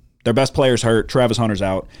over. Their best player's hurt. Travis Hunter's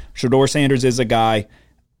out. Shedeur Sanders is a guy.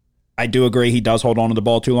 I do agree he does hold on to the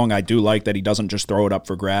ball too long. I do like that he doesn't just throw it up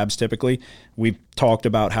for grabs typically. We've talked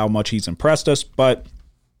about how much he's impressed us, but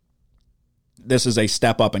this is a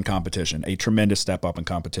step up in competition, a tremendous step up in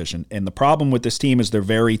competition. And the problem with this team is they're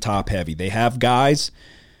very top heavy. They have guys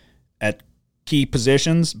at key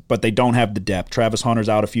positions, but they don't have the depth. Travis Hunter's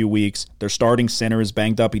out a few weeks. Their starting center is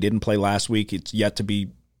banged up. He didn't play last week. It's yet to be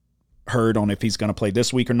heard on if he's going to play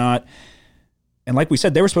this week or not. And like we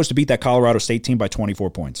said, they were supposed to beat that Colorado State team by 24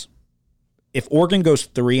 points. If Oregon goes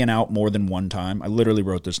 3 and out more than one time, I literally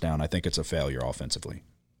wrote this down, I think it's a failure offensively.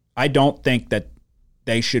 I don't think that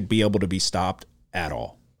they should be able to be stopped at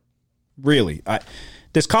all. Really.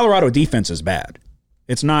 This Colorado defense is bad.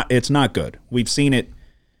 It's not good. We've seen it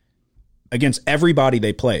against everybody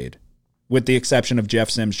they played, with the exception of Jeff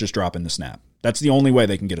Sims just dropping the snap. That's the only way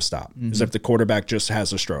they can get a stop, is if the quarterback just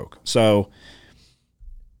has a stroke. So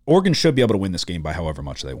Oregon should be able to win this game by however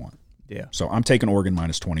much they want. Yeah. So I'm taking Oregon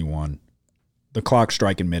minus 21. The clock's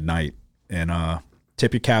striking midnight, and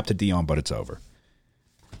tip your cap to Dion, but it's over.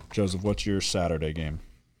 Joseph, what's your Saturday game?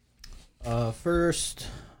 First,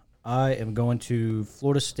 I am going to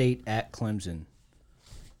Florida State at Clemson.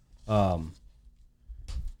 Florida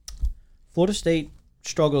State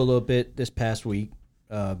struggled a little bit this past week,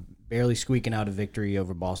 barely squeaking out a victory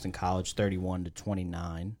over Boston College,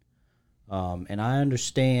 31-29. And I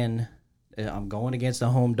understand I'm going against a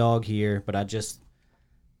home dog here, but I just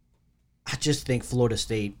think Florida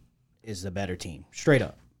State is the better team, straight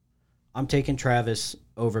up. I'm taking Travis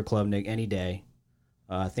over Klubnik any day.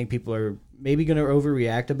 I think people are maybe going to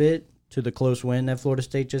overreact a bit to the close win that Florida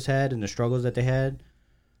State just had and the struggles that they had.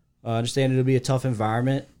 I understand it'll be a tough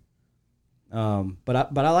environment. But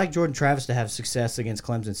I like Jordan Travis to have success against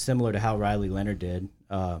Clemson, similar to how Riley Leonard did.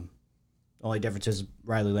 Only difference is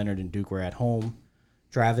Riley Leonard and Duke were at home.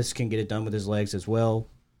 Travis can get it done with his legs as well.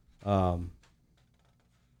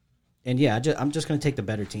 And yeah, I'm just going to take the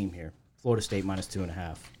better team here. Florida State minus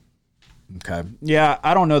 2.5. Okay. Yeah,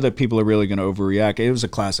 I don't know that people are really going to overreact. It was a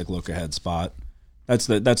classic look-ahead spot. That's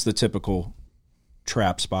the typical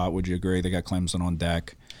trap spot. Would you agree? They got Clemson on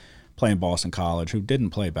deck, playing Boston College, who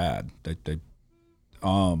didn't play bad.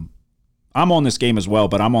 I'm on this game as well,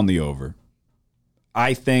 but I'm on the over.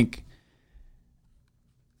 I think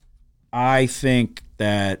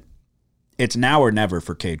that it's now or never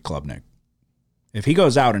for Cade Klubnik. If he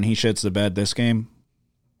goes out and he shits the bed this game,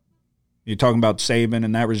 you're talking about Saban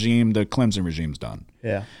and that regime, the Clemson regime's done.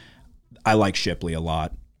 Yeah. I like Shipley a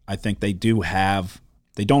lot. I think they don't have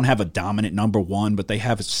a dominant number one, but they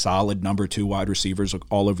have a solid number two wide receivers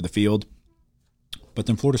all over the field. But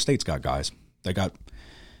then Florida State's got guys.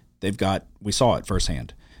 We saw it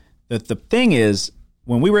firsthand. The thing is,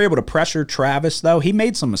 when we were able to pressure Travis, though, he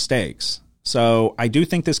made some mistakes. So I do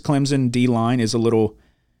think this Clemson D-line is a little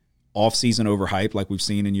off-season overhyped like we've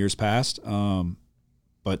seen in years past.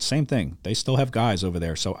 But same thing. They still have guys over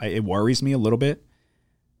there. So it worries me a little bit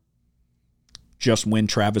just when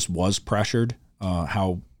Travis was pressured,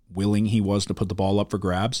 how willing he was to put the ball up for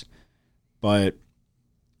grabs. But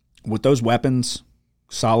with those weapons,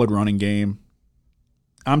 solid running game,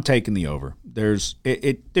 I'm taking the over. Dude,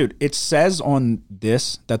 it says on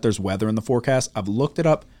this that there's weather in the forecast. I've looked it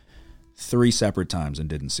up 3 separate times and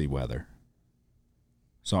didn't see weather.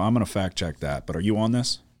 So I'm going to fact check that. But are you on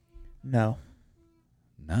this? No.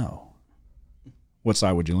 No. What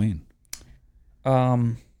side would you lean?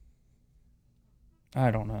 I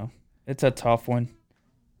don't know. It's a tough one.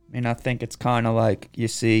 I mean, I think it's kind of like you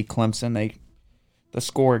see Clemson, the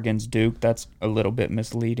score against Duke, that's a little bit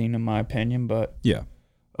misleading in my opinion, but yeah.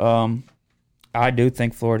 I do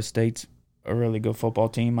think Florida State's a really good football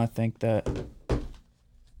team. I think that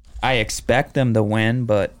I expect them to win,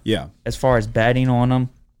 but yeah, as far as betting on them,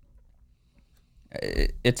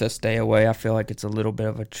 it's a stay away. I feel like it's a little bit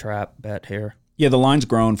of a trap bet here. Yeah, the line's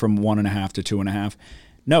grown from 1.5 to 2.5.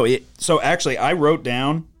 No, so actually I wrote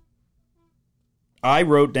down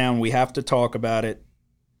we have to talk about it.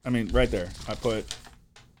 I mean, right there. I put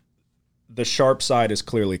the sharp side is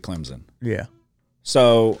clearly Clemson. Yeah.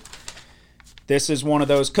 So this is one of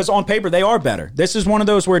those, because on paper they are better. This is one of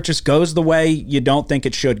those where it just goes the way you don't think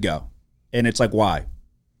it should go. And it's like, why?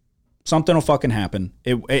 Something will fucking happen.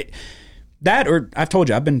 That, or I've told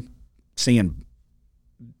you, I've been seeing,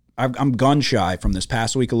 I'm gun shy from this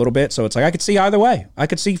past week a little bit. So it's like I could see either way. I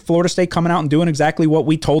could see Florida State coming out and doing exactly what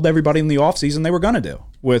we told everybody in the offseason they were going to do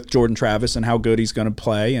with Jordan Travis and how good he's going to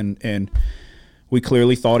play. And we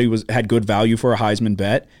clearly thought he had good value for a Heisman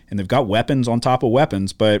bet. And they've got weapons on top of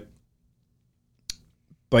weapons. But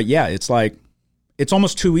yeah, it's like, it's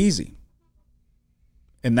almost too easy.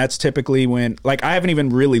 And that's typically when, I haven't even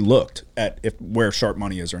really looked at where sharp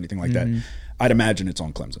money is or anything like that. I'd imagine it's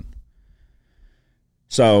on Clemson.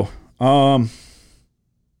 So,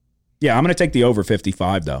 yeah, I'm going to take the over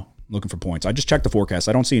 55 though. Looking for points. I just checked the forecast.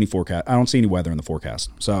 I don't see any forecast. I don't see any weather in the forecast.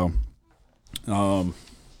 So, I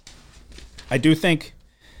do think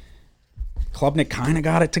Klubnik kind of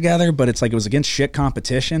got it together, but it's like it was against shit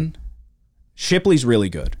competition. Shipley's really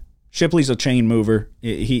good. Shipley's a chain mover.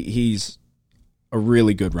 He's a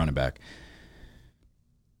really good running back.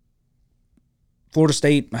 Florida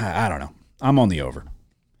State, I don't know. I'm on the over.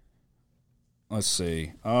 Let's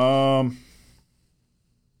see. How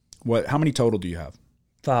many total do you have?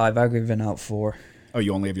 5. I've given out 4. Oh,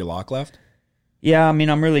 you only have your lock left? Yeah, I mean,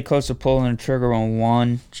 I'm really close to pulling the trigger on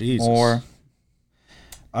 1 Jesus. more.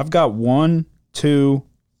 I've got 1, 2,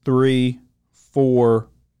 3, 4,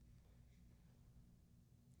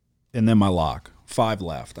 and then my lock. 5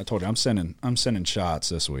 left. I told you I'm sending shots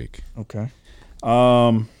this week. Okay.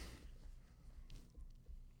 How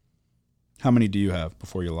many do you have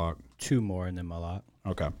before you lock? 2 more and then my lock.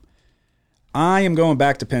 Okay. I am going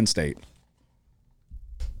back to Penn State.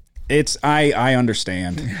 I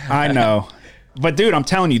understand. I know. But, dude, I'm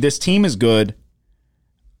telling you, this team is good.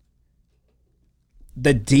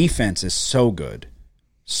 The defense is so good.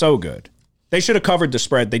 So good. They should have covered the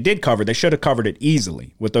spread. They did cover. They should have covered it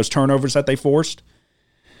easily with those turnovers that they forced.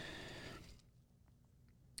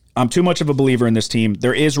 I'm too much of a believer in this team.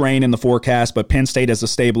 There is rain in the forecast, but Penn State has a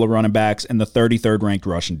stable of running backs and the 33rd ranked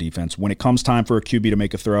rushing defense. When it comes time for a QB to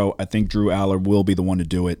make a throw, I think Drew Aller will be the one to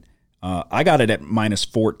do it. I got it at minus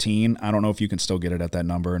 14. I don't know if you can still get it at that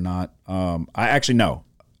number or not. I actually know.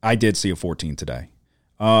 I did see a 14 today.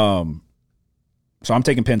 So I'm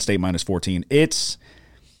taking Penn State minus 14. I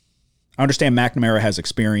understand McNamara has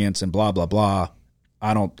experience and blah, blah, blah.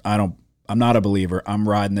 I'm not a believer. I'm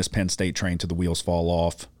riding this Penn State train till the wheels fall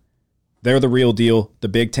off. They're the real deal. The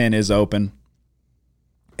Big Ten is open.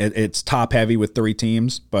 It's top heavy with 3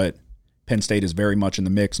 teams, but Penn State is very much in the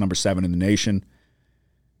mix, number 7 in the nation.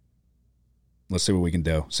 Let's see what we can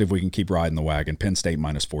do. See if we can keep riding the wagon. Penn State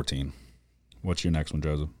minus 14. What's your next one,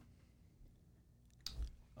 Joseph?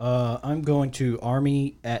 I'm going to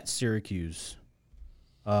Army at Syracuse.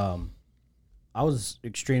 I was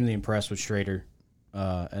extremely impressed with Schrader.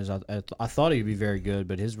 As I thought he'd be very good,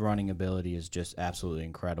 but his running ability is just absolutely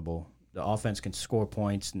incredible. The offense can score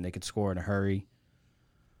points, and they can score in a hurry.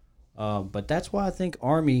 But that's why I think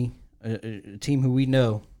Army, a team who we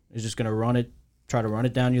know, is just going to try to run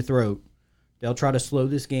it down your throat. They'll try to slow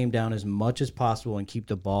this game down as much as possible and keep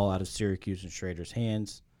the ball out of Syracuse and Schrader's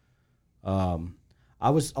hands. I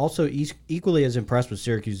was also equally as impressed with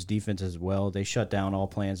Syracuse's defense as well. They shut down all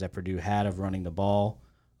plans that Purdue had of running the ball.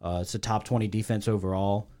 It's a top 20 defense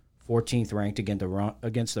overall, 14th ranked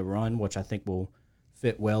against the run, which I think will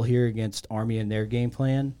fit well here against Army in their game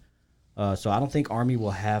plan. So I don't think Army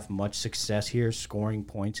will have much success here scoring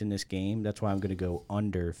points in this game. That's why I'm going to go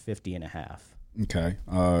under 50.5. Okay.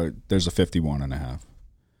 There's a 51.5.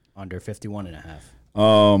 Under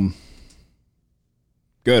 51.5.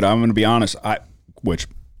 Good. I'm going to be honest. Which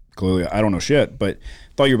clearly I don't know shit, but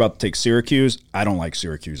thought you were about to take Syracuse. I don't like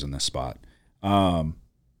Syracuse in this spot. I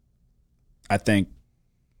think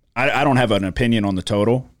I don't have an opinion on the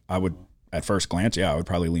total. I would, at first glance, I would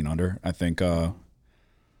probably lean under. I think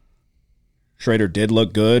Schrader did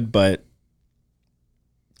look good, but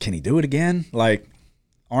can he do it again? Like,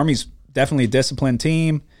 Army's definitely a disciplined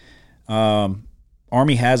team.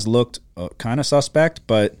 Army has looked kind of suspect,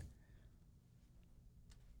 but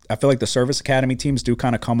I feel like the service academy teams do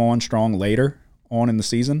kind of come on strong later on in the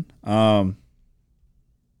season. So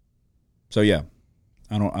yeah,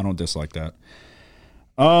 I don't dislike that.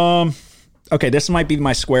 Okay, this might be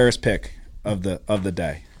my squarest pick of the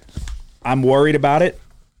day. I'm worried about it.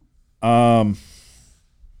 But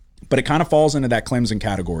it kind of falls into that Clemson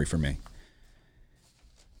category for me.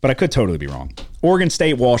 But I could totally be wrong. Oregon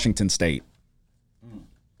State, Washington State.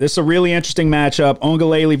 This is a really interesting matchup.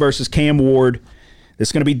 Ongalele versus Cam Ward. This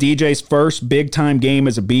is going to be DJ's first big-time game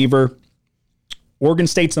as a Beaver. Oregon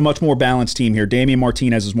State's a much more balanced team here. Damian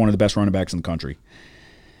Martinez is one of the best running backs in the country.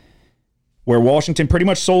 Where Washington pretty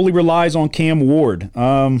much solely relies on Cam Ward.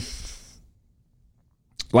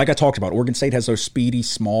 Like I talked about, Oregon State has those speedy,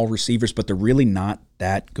 small receivers, but they're really not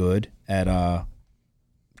that good at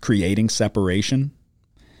creating separation.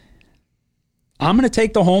 I'm going to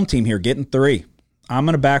take the home team here, getting 3. I'm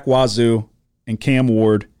going to back Wazoo and Cam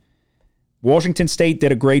Ward. Washington State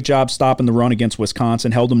did a great job stopping the run against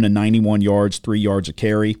Wisconsin, held them to 91 yards, 3 yards a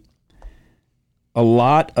carry. A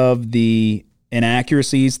lot of the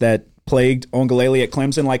inaccuracies that plagued Ongalele at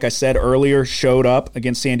Clemson, like I said earlier, showed up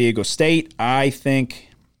against San Diego State. I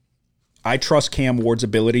trust Cam Ward's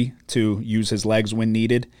ability to use his legs when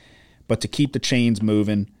needed, but to keep the chains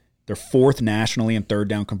moving They're 4th nationally in third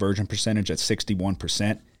down conversion percentage at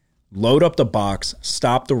 61%. Load up the box,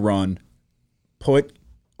 stop the run, put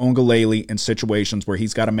Ongalele in situations where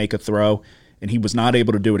he's got to make a throw, and he was not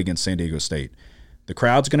able to do it against San Diego State. The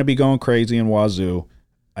crowd's going to be going crazy in Wazoo.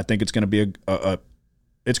 I think it's going to be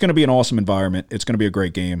it's going to be an awesome environment. It's going to be a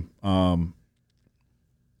great game.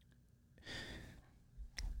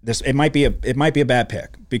 It might be a bad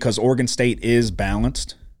pick because Oregon State is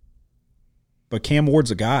balanced, but Cam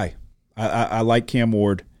Ward's a guy. I like Cam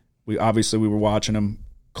Ward. We were watching him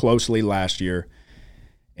closely last year,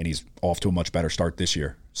 and he's off to a much better start this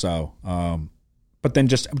year. So, but then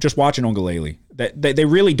just watching Ongalele, they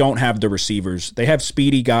really don't have the receivers. They have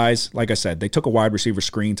speedy guys. Like I said, they took a wide receiver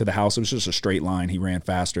screen to the house. It was just a straight line. He ran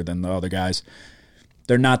faster than the other guys.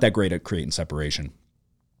 They're not that great at creating separation.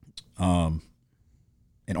 And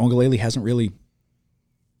Ongalele hasn't really.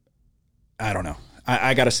 I don't know.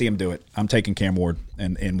 I got to see him do it. I'm taking Cam Ward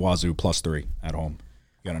and Wazoo +3 at home.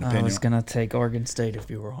 You got an opinion? I was gonna take Oregon State if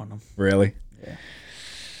you were on them. Really? Yeah.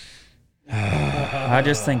 I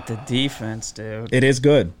just think the defense, dude. It is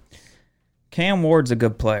good. Cam Ward's a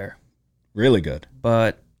good player. Really good.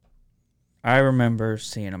 But I remember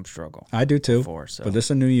seeing him struggle. I do too. Before, so. But this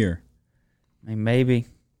is a new year. I mean, maybe.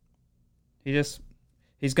 He's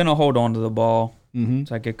going to hold on to the ball. Mm-hmm.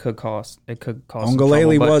 It's like it could cost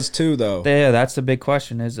Ongalele was too, though. Yeah, that's the big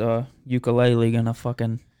question. Is ukulele going to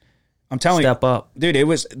fucking I'm telling step up? Dude, it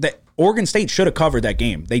was that Oregon State should have covered that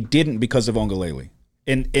game. They didn't because of Ongalele.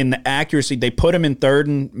 In the accuracy, they put him in third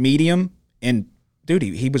and medium, and dude,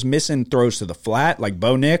 he was missing throws to the flat, like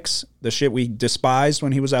Bo Nix, the shit we despised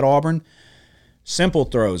when he was at Auburn. Simple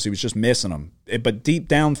throws, he was just missing them. But deep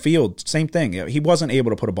downfield, same thing. He wasn't able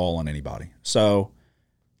to put a ball on anybody. So,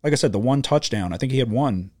 like I said, the one touchdown, I think he had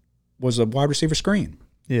one, was a wide receiver screen.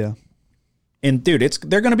 Yeah. And, dude,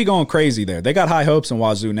 they're going to be going crazy there. They got high hopes in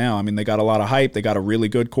Wazoo now. I mean, they got a lot of hype. They got a really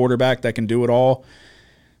good quarterback that can do it all.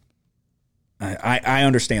 I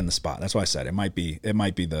understand the spot. That's why I said it might be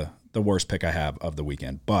the worst pick I have of the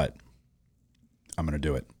weekend, but I'm going to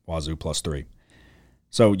do it. Wazoo +3.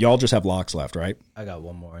 So y'all just have locks left, right? I got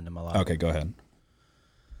one more into my lock. Okay, go ahead.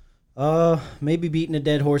 Maybe beating a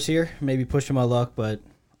dead horse here, maybe pushing my luck, but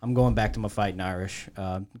I'm going back to my Fighting Irish.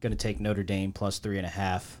 I'm going to take Notre Dame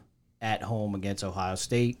 +3.5 at home against Ohio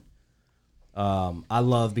State. I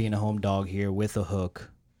love being a home dog here with a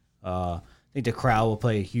hook. I think the crowd will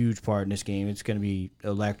play a huge part in this game. It's going to be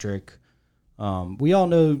electric. We all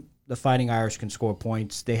know the Fighting Irish can score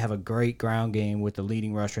points. They have a great ground game with the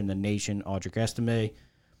leading rusher in the nation, Audric Estime,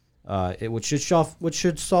 which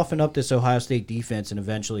should soften up this Ohio State defense and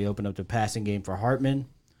eventually open up the passing game for Hartman.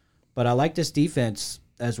 But I like this defense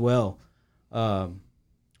as well.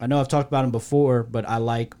 I know I've talked about him before, but I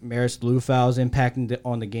like Maris Lufau's impacting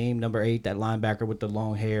on the game. Number 8, that linebacker with the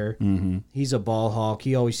long hair. Mm-hmm. He's a ball hawk.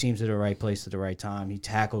 He always seems at the right place at the right time. He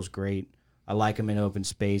tackles great. I like him in open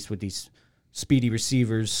space with these speedy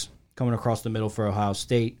receivers coming across the middle for Ohio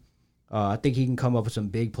State. I think he can come up with some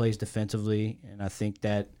big plays defensively, and I think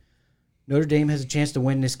that Notre Dame has a chance to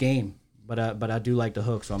win this game. But I do like the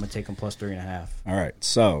hook, so I'm going to take him +3.5. All right,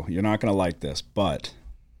 so you're not going to like this, but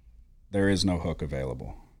there is no hook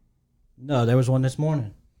available. No, there was one this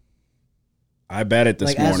morning. I bet it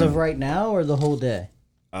this morning. As of right now or the whole day?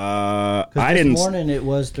 I This didn't. morning it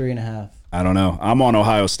was 3.5. I don't know. I'm on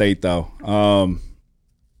Ohio State though.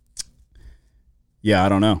 Yeah, I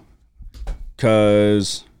don't know.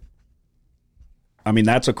 Because, I mean,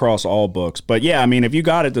 that's across all books. But yeah, I mean, if you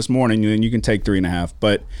got it this morning, then you can take 3.5.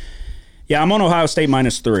 But yeah, I'm on Ohio State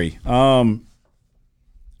 -3.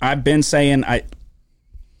 I've been saying I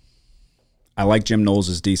like Jim Knowles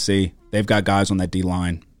as DC. They've got guys on that D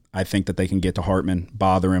line. I think that they can get to Hartman,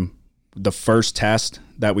 bother him. The first test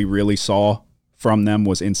that we really saw from them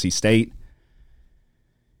was NC State.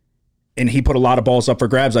 And he put a lot of balls up for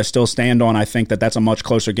grabs. I still stand on, I think that that's a much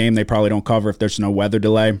closer game. They probably don't cover if there's no weather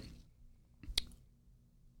delay.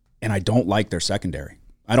 And I don't like their secondary.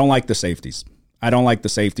 I don't like the safeties. I don't like the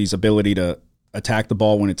safeties' ability to attack the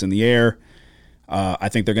ball when it's in the air. I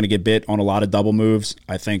think they're going to get bit on a lot of double moves.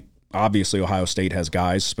 I think, obviously, Ohio State has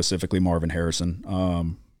guys, specifically Marvin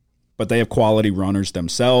Harrison. But they have quality runners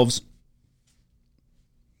themselves.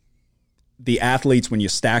 The athletes, when you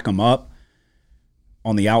stack them up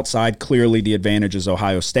on the outside, clearly the advantage is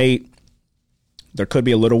Ohio State. There could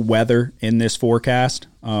be a little weather in this forecast.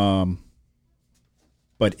 But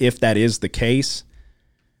if that is the case,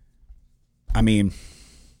 I mean,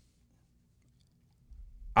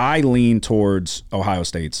 I lean towards Ohio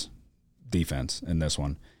State's defense in this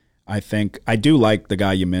one. I do like the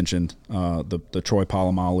guy you mentioned, the Troy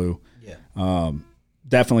Polamalu. Yeah.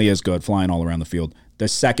 Definitely is good, flying all around the field. The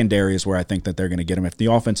secondary is where I think that they're going to get him. If the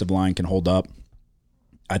offensive line can hold up,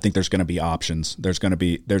 I think there's going to be options. There's going to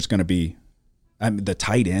be. The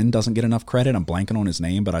tight end doesn't get enough credit. I'm blanking on his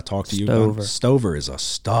name, but I talked to you. Stover is a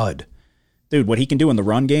stud, dude. What he can do in the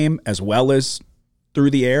run game as well as through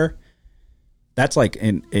the air, that's like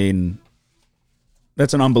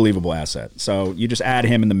that's an unbelievable asset. So you just add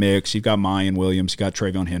him in the mix. You've got Mayan Williams, you got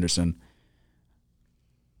Travion Henderson.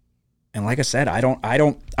 And like I said,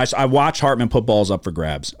 I watch Hartman put balls up for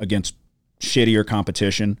grabs against shittier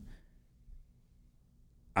competition.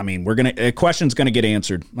 I mean, a question's going to get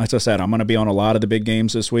answered. Like I said, I'm going to be on a lot of the big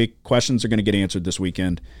games this week. Questions are going to get answered this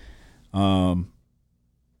weekend. And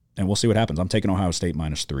we'll see what happens. I'm taking Ohio State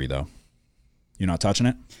 -3, though. You're not touching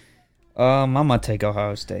it? I'm going to take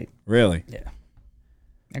Ohio State. Really? Yeah.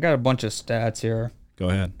 I got a bunch of stats here. Go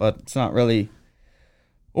ahead. But it's not really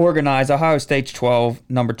organized. Ohio State's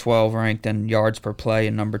number 12 ranked in yards per play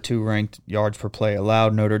and number 2 ranked yards per play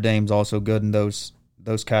allowed. Notre Dame's also good in those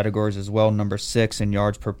categories as well. Number 6 in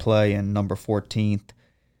yards per play and number 14th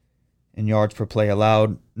in yards per play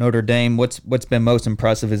allowed. Notre Dame, what's been most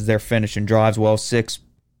impressive is their finishing drives. Well, 6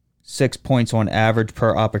 points on average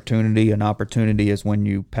per opportunity. An opportunity is when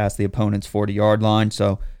you pass the opponent's 40-yard line.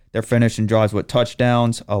 So they're finishing drives with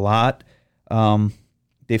touchdowns a lot.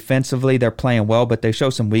 Defensively, they're playing well, but they show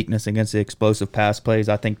some weakness against the explosive pass plays.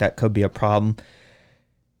 I think that could be a problem,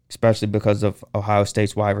 especially because of Ohio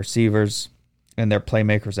State's wide receivers and their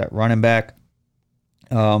playmakers at running back.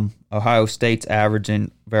 Ohio State's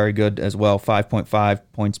averaging very good as well, 5.5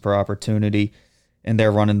 points per opportunity, and they're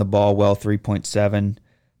running the ball well, 3.7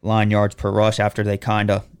 line yards per rush after they kind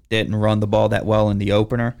of didn't run the ball that well in the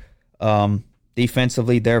opener.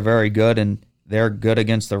 Defensively, they're very good, and they're good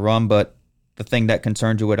against the run, but the thing that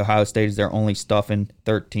concerns you with Ohio State is they're only stuffing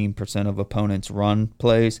 13% of opponents' run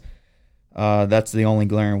plays. That's the only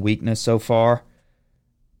glaring weakness so far.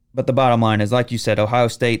 But the bottom line is, like you said, Ohio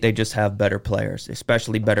State, they just have better players,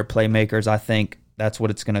 especially better playmakers. I think that's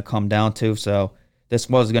what it's going to come down to. So this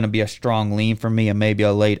was going to be a strong lean for me and maybe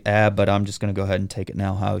a late ab, but I'm just going to go ahead and take it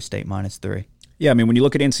now, Ohio State -3. Yeah, I mean, when you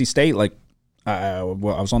look at NC State, like, I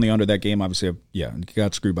was on the under that game, obviously. Yeah,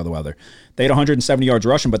 got screwed by the weather. They had 170 yards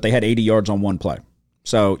rushing, but they had 80 yards on one play.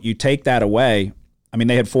 So you take that away. I mean,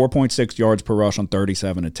 they had 4.6 yards per rush on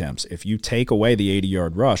 37 attempts. If you take away the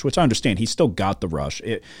 80-yard rush, which I understand, he still got the rush,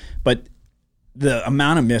 but the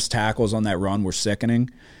amount of missed tackles on that run were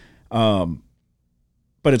sickening. But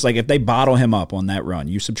it's like if they bottle him up on that run,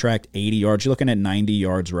 you subtract 80 yards, you're looking at 90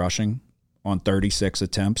 yards rushing on 36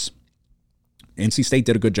 attempts. NC State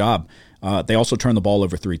did a good job. They also turned the ball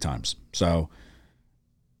over 3 times. So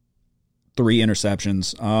 3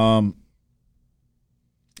 interceptions.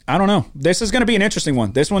 I don't know. This is going to be an interesting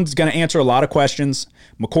one. This one's going to answer a lot of questions.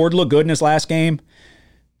 McCord looked good in his last game.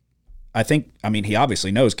 I mean, he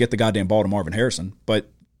obviously knows, get the goddamn ball to Marvin Harrison, but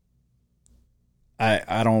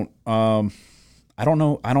I don't know.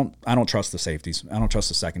 I don't trust the safeties. I don't trust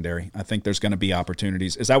the secondary. I think there's going to be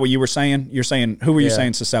opportunities. Is that what you were saying? You're saying, who were you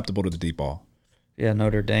saying susceptible to the deep ball? Yeah,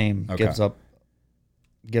 Notre Dame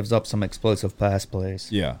gives up some explosive pass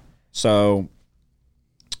plays. Yeah. So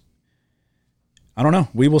I don't know.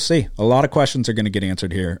 We will see. A lot of questions are going to get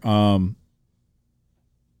answered here.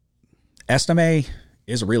 Estime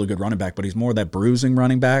is a really good running back, but he's more that bruising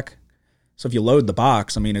running back. So if you load the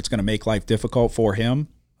box, I mean, it's going to make life difficult for him.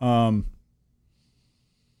 I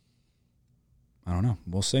don't know.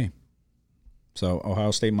 We'll see. So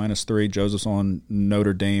Ohio State -3. Joseph's on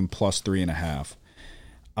Notre Dame +3.5.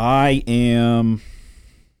 I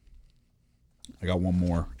got one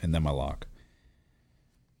more and then my lock.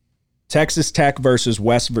 Texas Tech versus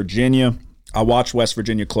West Virginia. I watched West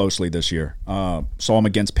Virginia closely this year. Saw them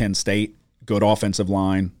against Penn State. Good offensive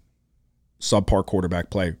line. Subpar quarterback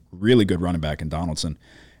play. Really good running back in Donaldson.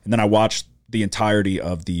 And then I watched the entirety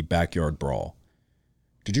of the backyard brawl.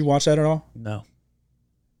 Did you watch that at all? No.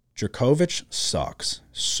 Djokovic sucks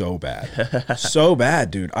so bad. So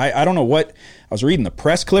bad, dude. I don't know what. I was reading the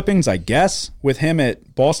press clippings, I guess, with him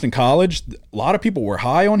at Boston College. A lot of people were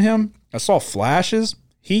high on him. I saw flashes.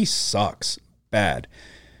 He sucks bad.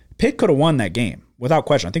 Pitt could have won that game without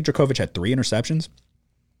question. I think Djokovic had 3 interceptions.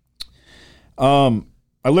 I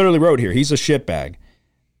literally wrote here, he's a shitbag.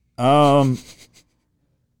 And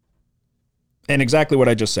exactly what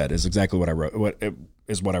I just said is exactly what I wrote.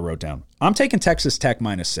 What I wrote down. I'm taking Texas Tech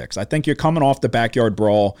 -6. I think you're coming off the backyard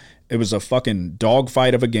brawl. It was a fucking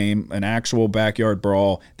dogfight of a game, an actual backyard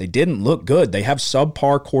brawl. They didn't look good. They have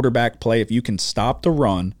subpar quarterback play. If you can stop the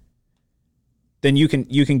run, then you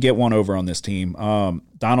can get one over on this team.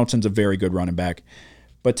 Donaldson's a very good running back.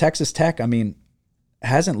 But Texas Tech, I mean,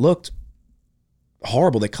 hasn't looked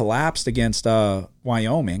horrible. They collapsed against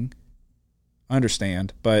Wyoming. I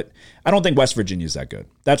understand, but I don't think West Virginia's that good.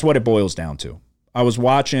 That's what it boils down to. I was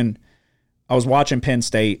watching Penn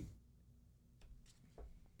State,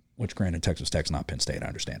 which granted Texas Tech's not Penn State, I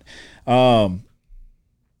understand.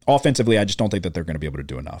 Offensively, I just don't think that they're going to be able to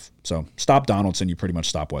do enough. So stop Donaldson, you pretty much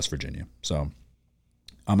stop West Virginia. So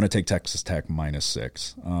I'm going to take Texas Tech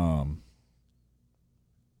 -6.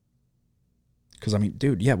 Because, I mean,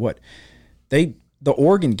 dude, yeah, what? The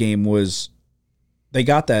Oregon game was, they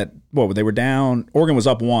got that, they were down, Oregon was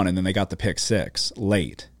up 1, and then they got the pick 6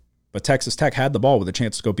 late. But Texas Tech had the ball with a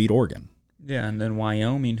chance to go beat Oregon. Yeah, and then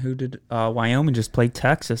Wyoming, Wyoming just played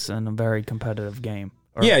Texas in a very competitive game.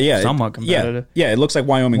 Somewhat competitive. Yeah, it looks like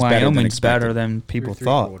Wyoming's better than people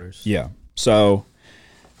thought. Quarters. Yeah. So,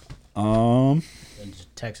 And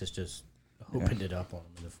Texas just opened it up on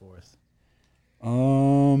them in the fourth.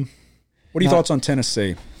 what are your thoughts on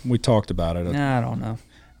Tennessee? We talked about it. Nah, I don't know.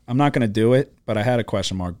 I'm not going to do it, but I had a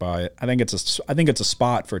question mark by it. I think it's a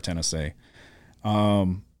spot for Tennessee.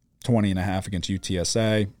 20.5 against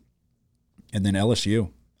UTSA. And then LSU.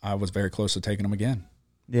 I was very close to taking them again.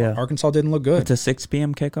 Yeah. Arkansas didn't look good. It's a 6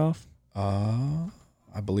 p.m. kickoff? I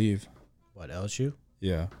believe. What, LSU?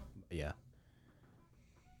 Yeah. Yeah.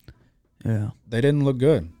 Yeah. They didn't look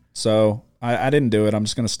good. So I didn't do it. I'm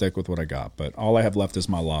just going to stick with what I got. But all I have left is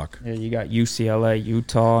my lock. Yeah, you got UCLA,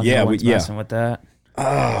 Utah. Yeah, no one's messing with that.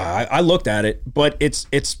 I looked at it, but it's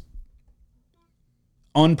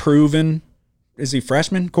unproven. Is he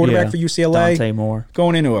freshman quarterback for UCLA? Dante Moore.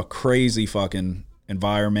 Going into a crazy fucking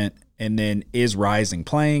environment. And then is Rising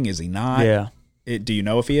playing? Is he not? Yeah. Do you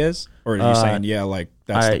know if he is? Or are you saying,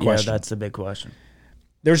 that's the question? Yeah, that's the big question.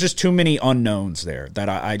 There's just too many unknowns there that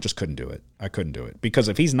I just couldn't do it. I couldn't do it. Because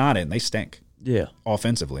if he's not in, they stink. Yeah.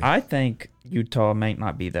 Offensively. I think Utah might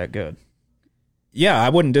not be that good. Yeah, I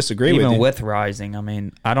wouldn't disagree with you. Even with Rising. I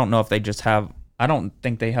mean, I don't know if they just have – I don't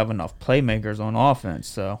think they have enough playmakers on offense.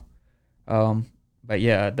 So, but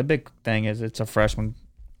yeah, the big thing is it's a freshman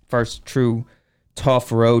first true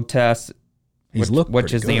tough road test,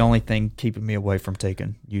 which is the only thing keeping me away from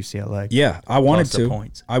taking UCLA. Yeah, I wanted to.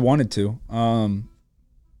 Points. I wanted to.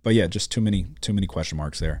 But yeah, just too many question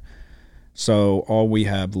marks there. So all we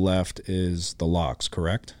have left is the locks,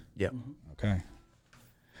 correct? Yeah. Okay.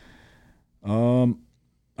 All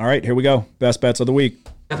right, here we go. Best bets of the week.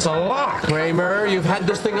 It's a lock, Kramer. You've had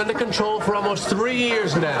this thing under control for almost 3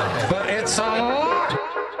 years now. But it's a lock.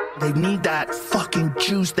 They need that fucking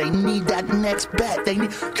juice. They need that next bet. They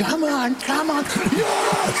need. Come on.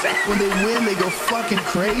 Yes! When they win, they go fucking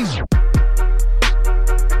crazy.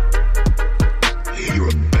 You're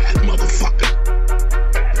a bad motherfucker.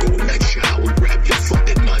 Go in that shower, grab your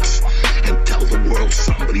fucking nuts, and tell the world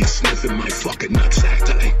somebody's sniffing my fucking nutsack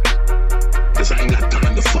today. Because I ain't got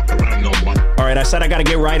time to fuck around no more. All right, I said I got to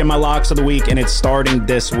get right in my locks of the week, and it's starting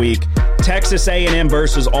this week. Texas A&M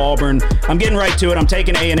versus Auburn. I'm getting right to it. I'm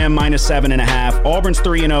taking A&M -7.5. Auburn's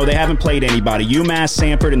 3-0. They haven't played anybody. UMass,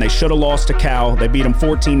 Samford, and they should have lost to Cal. They beat them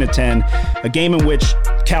 14-10. A game in which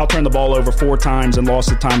Cal turned the ball over 4 times and lost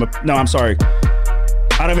the time of... No, I'm sorry.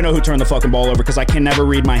 I don't even know who turned the fucking ball over because I can never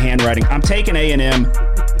read my handwriting. I'm taking A&M.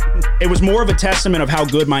 It was more of a testament of how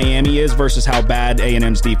good Miami is versus how bad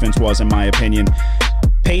A&M's defense was, in my opinion.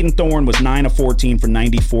 Peyton Thorne was 9 of 14 for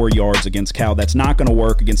 94 yards against Cal. That's not going to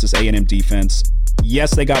work against this A&M defense.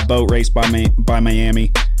 Yes, they got boat raced by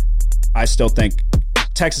Miami. I still think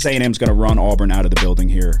Texas A&M is going to run Auburn out of the building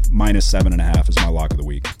here. -7.5 is my lock of the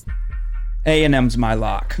week. A&M's my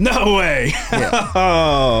lock. No way. Yeah.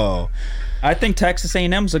 Oh. I think Texas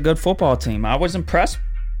A&M's a good football team. I was impressed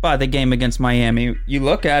by the game against Miami. You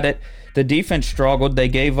look at it, the defense struggled. They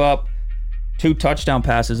gave up 2 touchdown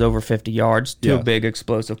passes over 50 yards, 2 big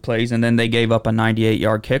explosive plays, and then they gave up a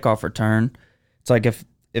 98-yard kickoff return. It's like if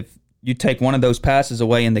you take one of those passes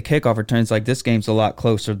away in the kickoff return, it's like this game's a lot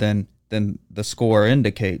closer than the score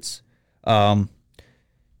indicates. So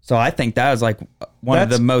I think that is like one of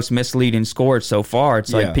the most misleading scores so far.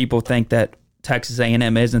 It's like people think that Texas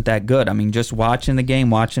A&M isn't that good. I mean, just watching the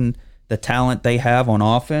game, watching the talent they have on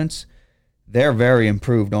offense, they're very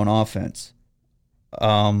improved on offense.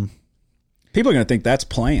 People are going to think that's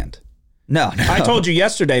planned. No. I told you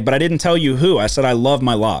yesterday, but I didn't tell you who. I said I love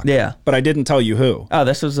my lock. Yeah. But I didn't tell you who. Oh,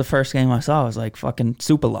 this was the first game I saw. It was like fucking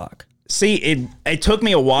super lock. See, it took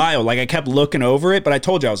me a while. Like, I kept looking over it, but I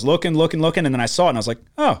told you I was looking, and then I saw it, and I was like,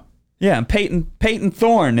 oh. Yeah, and Peyton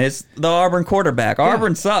Thorne is the Auburn quarterback.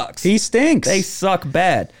 Auburn sucks. He stinks. They suck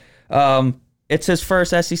bad. It's his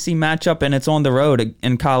first SEC matchup, and it's on the road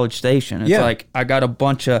in College Station. It's like, I got a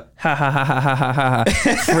bunch of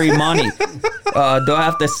free money. Do I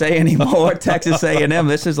have to say any more? Texas A&M.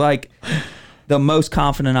 This is like the most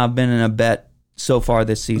confident I've been in a bet so far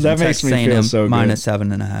this season. That makes me feel so good.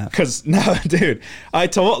 -7.5. Because no, dude, I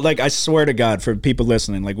swear to God, for people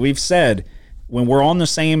listening, like we've said, when we're on the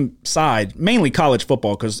same side, mainly college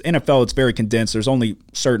football, because NFL it's very condensed. There's only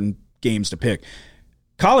certain games to pick.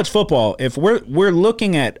 College football, if we're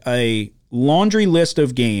looking at a laundry list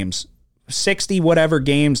of games, 60 whatever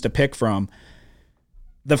games to pick from,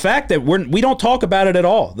 the fact that we don't talk about it at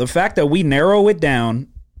all, the fact that we narrow it down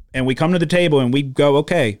and we come to the table and we go,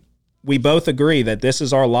 okay, we both agree that this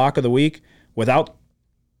is our lock of the week without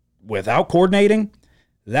coordinating,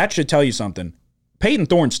 that should tell you something. Peyton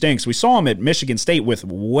Thorne stinks. We saw him at Michigan State with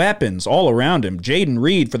weapons all around him. Jaden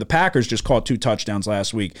Reed for the Packers just caught 2 touchdowns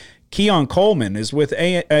last week. Keon Coleman is with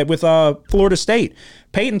Florida State.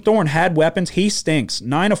 Peyton Thorne had weapons. He stinks.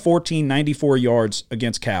 9 of 14, 94 yards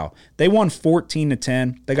against Cal. They won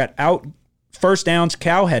 14-10. They got out first downs.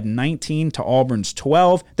 Cal had 19 to Auburn's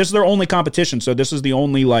 12. This is their only competition, so this is the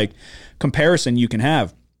only comparison you can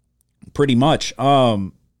have, pretty much.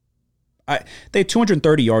 They had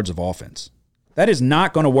 230 yards of offense. That is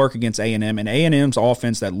not going to work against A&M, and A&M's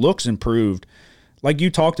offense that looks improved. Like you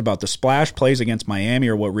talked about, the splash plays against Miami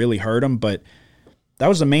are what really hurt them, but that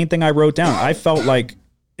was the main thing I wrote down. I felt like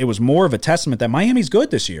it was more of a testament that Miami's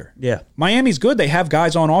good this year. Yeah. Miami's good. They have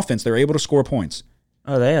guys on offense. They're able to score points.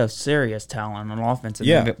 Oh, they have serious talent on offense.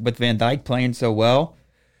 Yeah. With Van Dyke playing so well.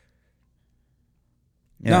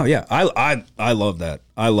 Yeah. No, yeah. I love that.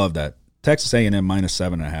 I love that. Texas A&M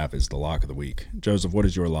 -7.5 is the lock of the week. Joseph, what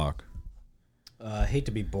is your lock? I hate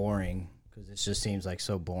to be boring because it just seems like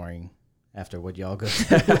so boring after what y'all go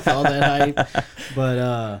through with all that hype.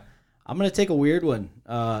 But I'm going to take a weird one.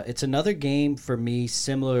 It's another game for me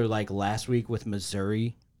similar like last week with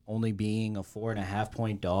Missouri only being a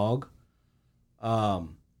 4.5-point dog.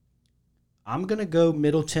 I'm going to go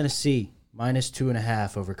Middle Tennessee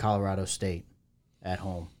 -2.5 over Colorado State at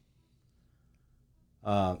home.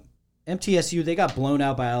 MTSU, they got blown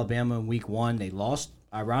out by Alabama in week 1. They lost,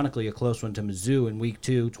 ironically, a close one to Mizzou in week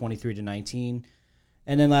 2, 23-19.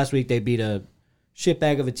 And then last week they beat a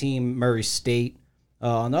shitbag of a team, Murray State.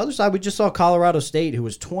 On the other side, we just saw Colorado State, who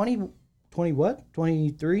was 23?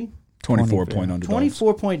 24-point underdogs.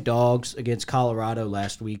 24-point dogs against Colorado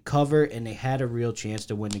last week. Cover, and they had a real chance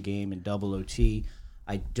to win the game in double OT.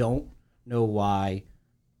 I don't know why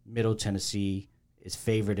Middle Tennessee is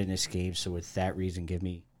favored in this game, so with that reason, give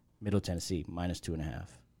me Middle Tennessee -2.5.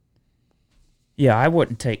 Yeah, I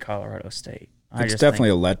wouldn't take Colorado State. It's definitely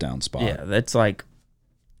a letdown spot. Yeah, that's like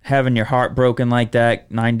having your heart broken like that,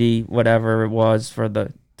 90 whatever it was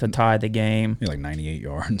to tie the game. Like 98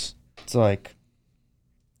 yards. It's like,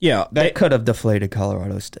 yeah, that could have deflated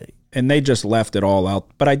Colorado State, and they just left it all out.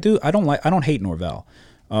 But I don't hate Norvell.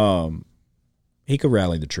 He could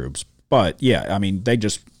rally the troops, but yeah, I mean, they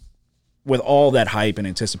just, with all that hype and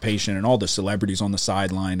anticipation and all the celebrities on the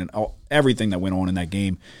sideline and everything that went on in that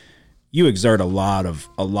game, you exert a lot of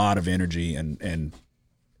energy and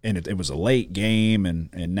it was a late game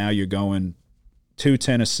and now you're going to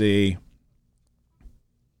Tennessee.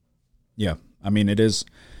 Yeah, I mean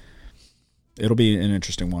it'll be an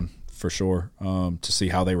interesting one for sure to see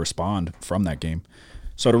how they respond from that game.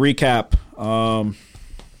 So to recap,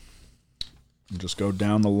 just go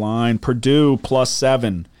down the line. Purdue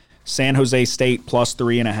 +7, San Jose State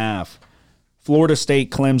 +3.5, Florida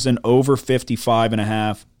State Clemson over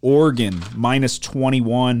 55.5, Oregon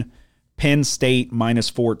 -21, Penn State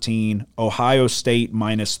 -14, Ohio State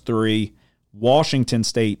 -3, Washington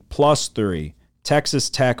State +3, Texas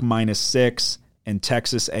Tech -6, and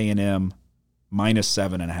Texas A&M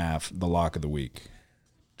 -7.5, the lock of the week.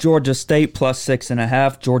 Georgia State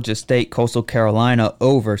 +6.5, Georgia State Coastal Carolina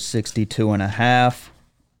over 62.5.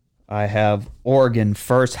 I have Oregon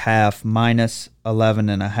first half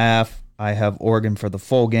 -11.5. I have Oregon for the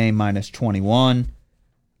full game -21.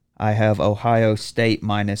 I have Ohio State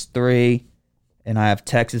 -3, and I have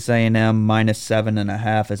Texas A&M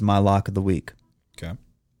 -7.5 as my lock of the week. Okay.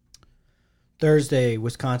 Thursday,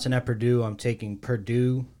 Wisconsin at Purdue. I'm taking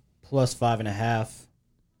Purdue +5.5.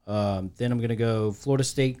 Then I'm going to go Florida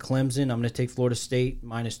State Clemson. I'm going to take Florida State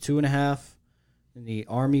 -2.5. In the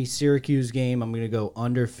Army-Syracuse game, I'm going to go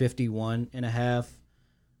under 51.5.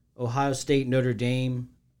 Ohio State Notre Dame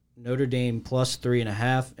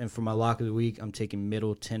 +3.5. And for my lock of the week, I'm taking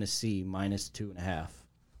Middle Tennessee -2.5.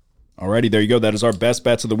 Alrighty, there you go. That is our best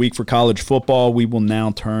bets of the week for college football. We will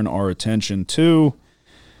now turn our attention to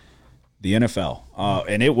the NFL.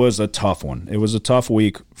 And it was a tough one. It was a tough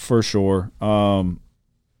week for sure.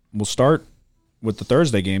 We'll start with the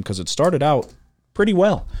Thursday game because it started out pretty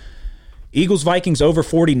well. Eagles-Vikings over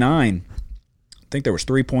 49. think there was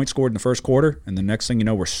 3 points scored in the first quarter, and the next thing you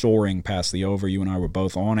know, we're soaring past the over. You and I were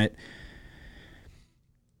both on it.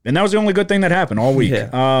 And that was the only good thing that happened all week. Yeah.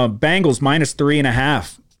 Bengals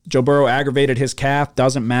 -3.5. Joe Burrow aggravated his calf.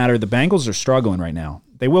 Doesn't matter. The Bengals are struggling right now.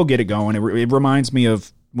 They will get it going. It reminds me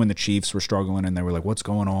of when the Chiefs were struggling and they were like, what's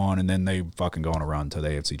going on? And then they fucking go on a run to the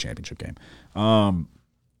AFC Championship game.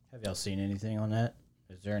 Have y'all seen anything on that?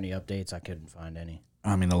 Is there any updates? I couldn't find any.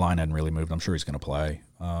 I mean, the line hadn't really moved. I'm sure he's going to play.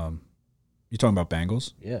 You talking about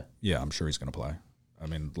Bengals? Yeah. Yeah, I'm sure he's going to play. I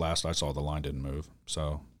mean, last I saw, the line didn't move.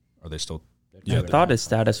 So are they still? Yeah, I thought his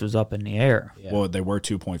status was up in the air. Yeah. Well, they were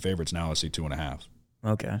 2-point favorites. Now I see 2.5.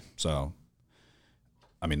 Okay. So,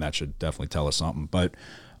 I mean, that should definitely tell us something. But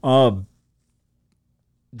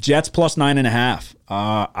Jets +9.5.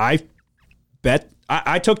 I bet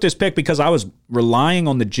I took this pick because I was relying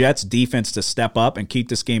on the Jets defense to step up and keep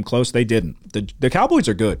this game close. They didn't. The Cowboys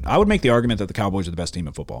are good. I would make the argument that the Cowboys are the best team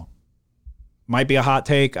in football. Might be a hot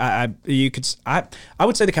take. I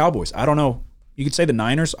would say the Cowboys. I don't know. You could say the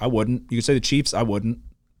Niners. I wouldn't. You could say the Chiefs. I wouldn't.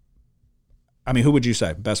 I mean, who would you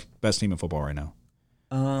say best team in football right now?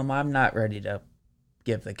 I'm not ready to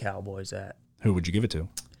give the Cowboys that. Who would you give it to?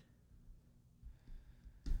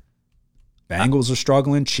 Bengals are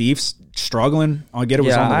struggling. Chiefs struggling. I get it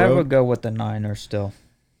was on the road. I would go with the Niners still.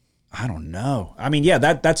 I don't know. I mean, yeah,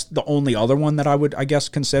 that's the only other one that I would, I guess,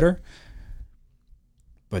 consider.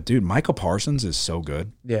 But, dude, Michael Parsons is so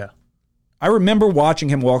good. Yeah. I remember watching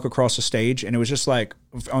him walk across the stage, and it was just like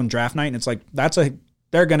on draft night, and it's like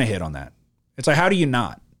they're going to hit on that. It's like, how do you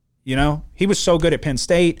not? You know? He was so good at Penn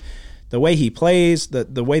State. The way he plays,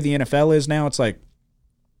 the way the NFL is now, it's like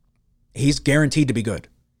he's guaranteed to be good.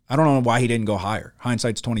 I don't know why he didn't go higher.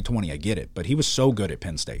 Hindsight's 20/20. I get it. But he was so good at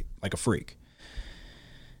Penn State, like a freak.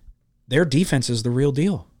 Their defense is the real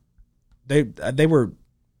deal. They were,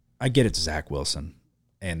 I get it's Zach Wilson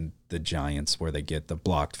and the Giants where they get the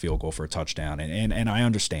blocked field goal for a touchdown. And I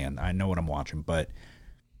understand. I know what I'm watching. But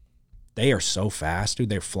they are so fast, dude.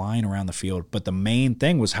 They're flying around the field. But the main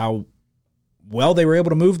thing was how well they were able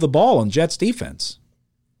to move the ball on Jets defense.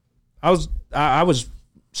 I was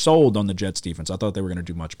sold on the Jets defense. I thought they were going to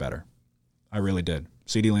do much better. I really did.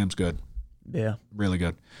 CeeDee Lamb's good. Yeah. Really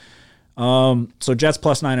good. So Jets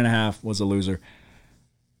 +9.5 was a loser.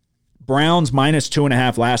 Browns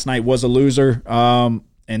 -2.5 last night was a loser.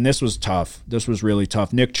 And this was tough. This was really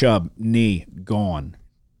tough. Nick Chubb, knee gone.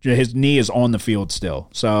 His knee is on the field still.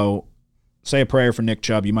 So say a prayer for Nick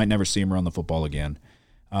Chubb. You might never see him run the football again.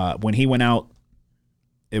 When he went out,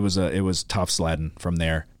 it was tough sledding from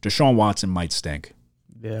there. Deshaun Watson might stink.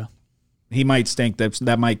 Yeah. He might stink.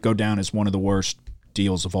 That might go down as one of the worst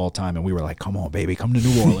deals of all time. And we were like, come on, baby, come to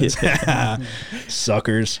New Orleans.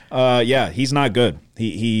 Suckers. Yeah, he's not good.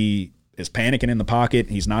 He is panicking in the pocket.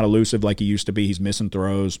 He's not elusive like he used to be. He's missing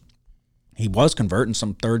throws. He was converting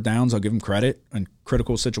some third downs. I'll give him credit in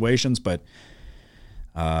critical situations, but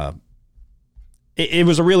it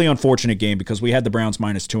was a really unfortunate game because we had the Browns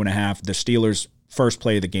 -2.5. The Steelers' first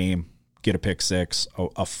play of the game get a pick six,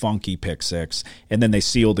 a funky pick six, and then they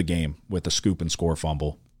sealed the game with a scoop and score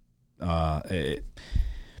fumble.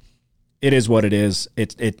 It is what it is.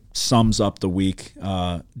 It sums up the week.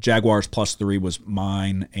 Jaguars +3 was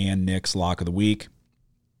mine and Nick's lock of the week.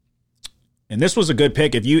 And this was a good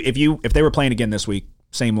pick. If they were playing again this week,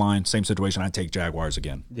 same line, same situation, I'd take Jaguars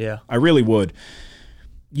again. Yeah. I really would.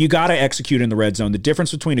 You got to execute in the red zone. The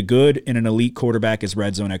difference between a good and an elite quarterback is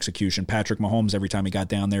red zone execution. Patrick Mahomes, every time he got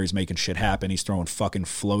down there, he's making shit happen. He's throwing fucking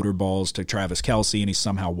floater balls to Travis Kelce, and he's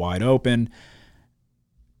somehow wide open.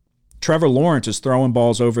 Trevor Lawrence is throwing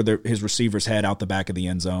balls over his receiver's head out the back of the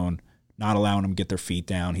end zone, not allowing them to get their feet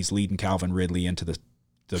down. He's leading Calvin Ridley into the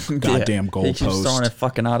goddamn goal He's just post. throwing it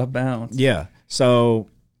fucking out of bounds. Yeah. So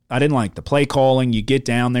I didn't like the play calling. You get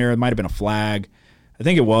down there, it might have been a flag. I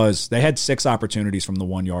think it was. They had 6 opportunities from the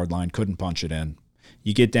 1-yard line, couldn't punch it in.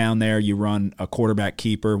 You get down there, you run a quarterback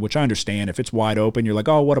keeper, which I understand. If it's wide open, you're like,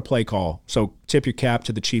 oh, what a play call. So tip your cap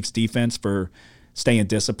to the Chiefs defense for staying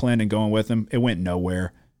disciplined and going with them. It went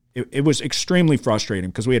nowhere. It was extremely frustrating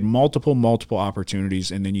because we had multiple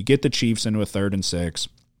opportunities, and then you get the Chiefs into a 3rd and 6,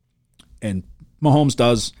 and Mahomes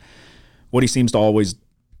does what he seems to always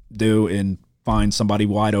do and find somebody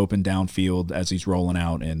wide open downfield as he's rolling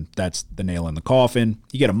out, and that's the nail in the coffin.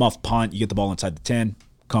 You get a muff punt, you get the ball inside the 10,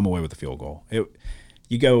 come away with a field goal.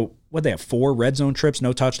 You go, what, they have 4 red zone trips,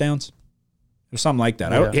 no touchdowns? It was something like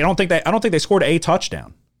that. Yeah. I don't think they scored a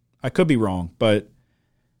touchdown. I could be wrong, but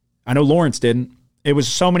I know Lawrence didn't. It was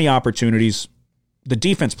so many opportunities. The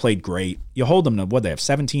defense played great. You hold them to, what, they have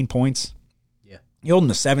 17 points? You hold them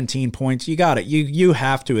to 17 points. You got it. You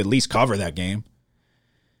have to at least cover that game.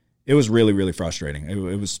 It was really, really frustrating. It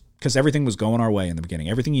was because everything was going our way in the beginning.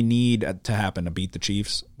 Everything you need to happen to beat the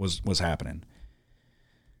Chiefs was happening.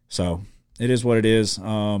 So it is what it is.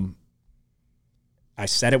 I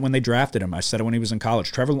said it when they drafted him. I said it when he was in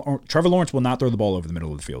college. Trevor Lawrence will not throw the ball over the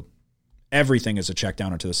middle of the field. Everything is a check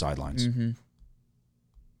down into the sidelines. Mm-hmm.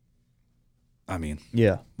 I mean,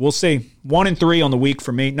 yeah, we'll see. 1-3 on the week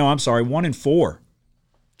for me. No, I'm sorry, 1-4.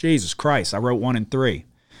 Jesus Christ, I wrote 1-3.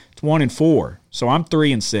 It's 1-4. So I'm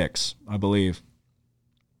 3-6, I believe.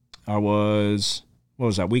 I was, what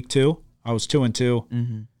was that, week 2? I was 2-2.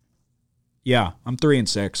 Mm-hmm. Yeah, I'm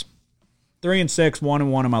 3-6. 3-6,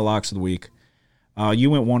 1-1 in my locks of the week. You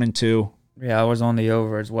went 1-2. Yeah, I was on the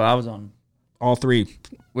over as well. I was on all three.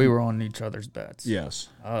 We were on each other's bets. Yes.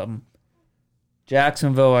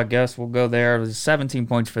 Jacksonville, I guess we'll go there. It was 17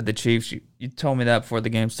 points for the Chiefs. You told me that before the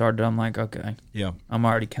game started. I'm like, okay. Yeah. I'm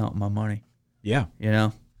already counting my money. Yeah. You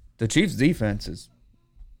know, the Chiefs' defense is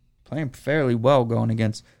playing fairly well going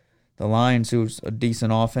against the Lions, who's a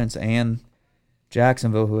decent offense, and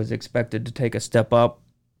Jacksonville, who is expected to take a step up.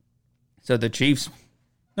 So the Chiefs...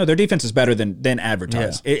 No, their defense is better than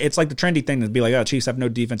advertised. Yeah. It's like the trendy thing to be like, oh, Chiefs have no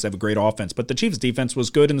defense, they have a great offense. But the Chiefs' defense was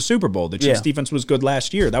good in the Super Bowl. The Chiefs' defense was good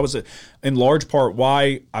last year. That was, in large part,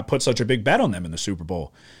 why I put such a big bet on them in the Super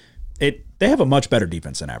Bowl. They have a much better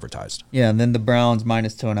defense than advertised. Yeah, and then the Browns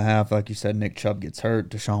 -2.5. Like you said, Nick Chubb gets hurt.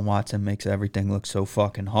 Deshaun Watson makes everything look so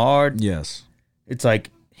fucking hard. Yes. It's like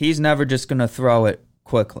he's never just going to throw it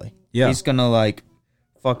quickly. Yeah. He's going to, like,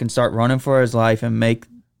 fucking start running for his life and make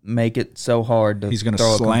it so hard to he's going to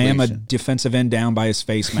slam a defensive end down by his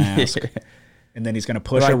face mask, and then he's going to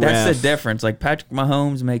push a ref. That's the difference. Like Patrick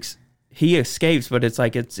Mahomes he escapes, but it's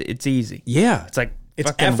like it's easy. Yeah, it's like it's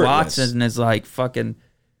fucking effortless. Watson is like fucking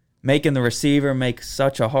making the receiver make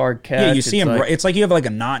such a hard catch. Yeah, you see him. It's like you have like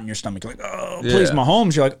a knot in your stomach. You're like, oh, please,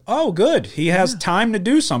 Mahomes. You're like, oh, good. He has time to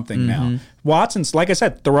do something now. Watson's, like I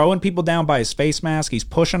said, throwing people down by his face mask. He's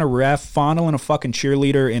pushing a ref, fondling a fucking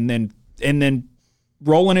cheerleader, and then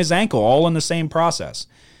rolling his ankle, all in the same process.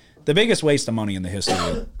 The biggest waste of money in the history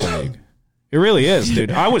of the league. It really is, dude.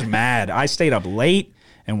 I was mad. I stayed up late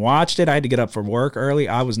and watched it. I had to get up for work early.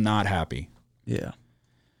 I was not happy. Yeah.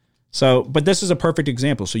 So, but this is a perfect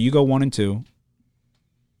example. So you go 1-2.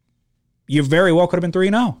 You very well could have been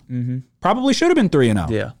 3-0. Mm-hmm. Probably should have been 3-0.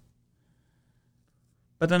 Yeah.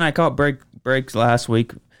 But then I caught breaks last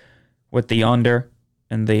week with the under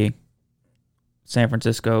and the San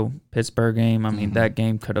Francisco-Pittsburgh game. I mean, that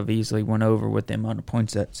game could have easily went over with the amount of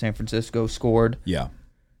points that San Francisco scored. Yeah.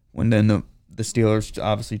 When then the Steelers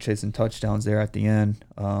obviously chasing touchdowns there at the end.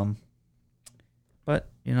 But,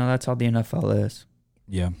 you know, that's how the NFL is.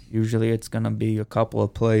 Yeah. Usually it's going to be a couple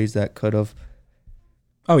of plays that could have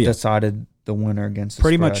decided the winner against the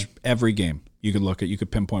Pretty spread. much every game you could look at, you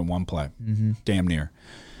could pinpoint one play. Damn near.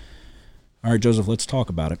 All right, Joseph, let's talk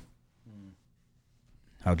about it.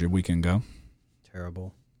 How'd your weekend go?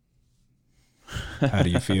 Terrible. How do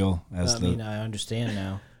you feel? I understand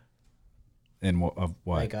now. And of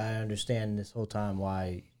what? Like, I understand this whole time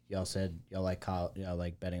why y'all said y'all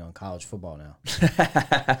like betting on college football now.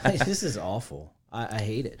 This is awful. I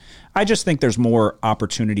hate it. I just think there's more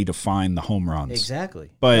opportunity to find the home runs. Exactly.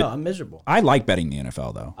 But no, I'm miserable. I like betting the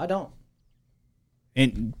NFL, though. I don't.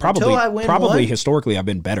 And Until I win one. Historically, I've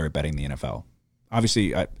been better at betting the NFL.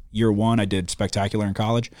 Obviously, year one, I did spectacular in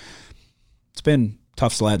college. It's been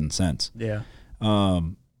tough sledding since. Yeah.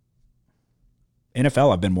 NFL,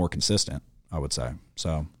 I've been more consistent, I would say.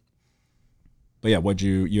 So, but yeah,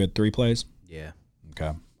 you had 3 plays? Yeah.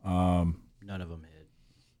 Okay. None of them hit.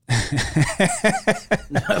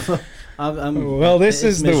 This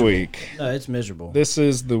is the week. No, it's miserable. This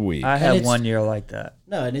is the week. I had 1 year like that.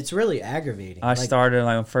 No, and it's really aggravating. I started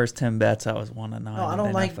my first 10 bets. I was 1-9. No, I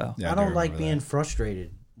don't like. NFL. I don't like being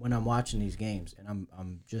frustrated when I'm watching these games, and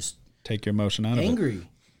I'm just take your emotion out of it. Angry.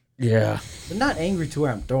 Yeah, but not angry to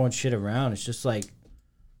where I'm throwing shit around. It's just like,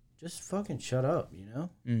 just fucking shut up, you know.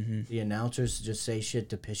 The announcers just say shit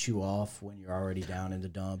to piss you off when you're already down in the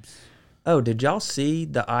dumps. Oh, did y'all see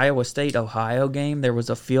the Iowa State-Ohio game? There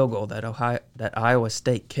was a field goal that Iowa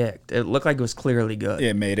State kicked. It looked like it was clearly good.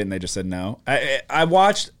 It made it, and they just said no.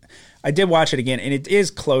 I did watch it again, and it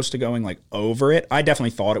is close to going like over it. I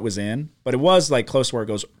definitely thought it was in, but it was like close to where it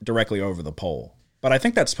goes directly over the pole. But I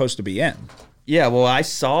think that's supposed to be in. Yeah, well, I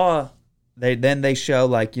saw they show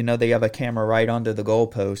like, you know, they have a camera right under the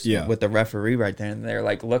goalpost with the referee right there, and they're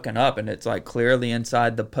like looking up, and it's like clearly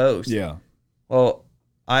inside the post. Yeah. Well,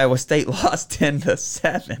 Iowa State lost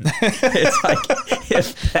 10-7. It's like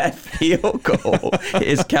if that field goal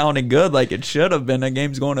is counting good like it should have been, the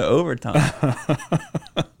game's going to overtime.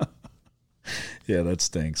 Yeah, that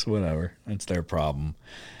stinks. Whatever. That's their problem.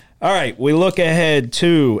 All right, we look ahead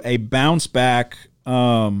to a bounce back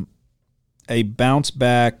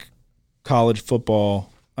college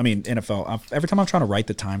football. I mean, NFL. Every time I'm trying to write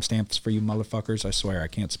the timestamps for you motherfuckers, I swear I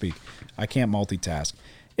can't speak. I can't multitask.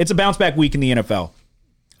 It's a bounce back week in the NFL.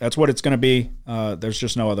 That's what it's going to be. There's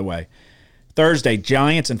just no other way. Thursday,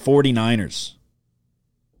 Giants and 49ers.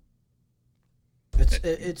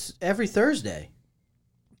 It's every Thursday.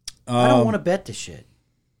 I don't want to bet this shit.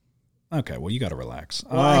 Okay, well, you got to relax.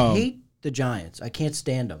 Well, I hate the Giants. I can't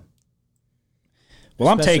stand them. Well,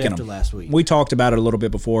 I'm Especially taking after them. last week. We talked about it a little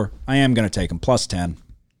bit before. I am going to take them. Plus 10.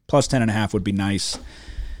 Plus 10.5 would be nice.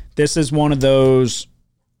 This is one of those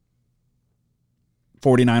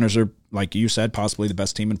 49ers are, like you said, possibly the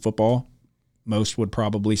best team in football. Most would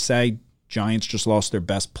probably say Giants just lost their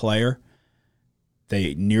best player.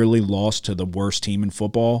 They nearly lost to the worst team in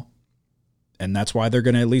football. And that's why they're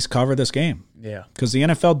going to at least cover this game. Yeah. Because the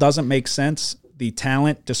NFL doesn't make sense. The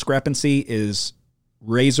talent discrepancy is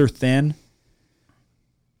razor thin.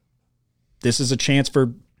 This is a chance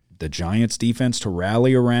for the Giants defense to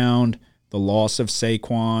rally around the loss of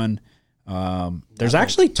Saquon. There's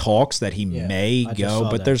actually talks that he may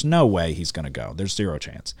go, but there's no way he's going to go. There's zero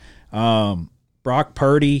chance. Brock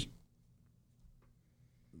Purdy,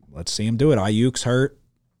 let's see him do it. Ayuk's hurt.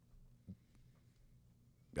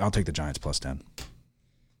 I'll take the Giants plus 10.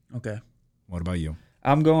 Okay. What about you?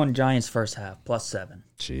 I'm going Giants first half, plus 7.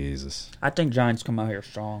 Jesus. I think Giants come out here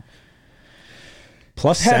strong.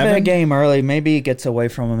 Plus Having 7? a game early, maybe it gets away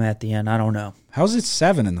from them at the end. I don't know. How's it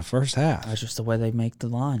 7 in the first half? That's just the way they make the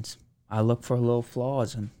lines. I look for little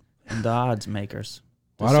flaws in the odds makers.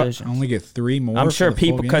 Why don't I only get 3 more? I'm sure for the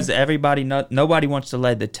people, full game? because everybody, nobody wants to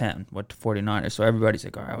lay the 10 with the 49ers, so everybody's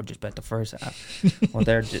like, all right, I'll just bet the first half. Well,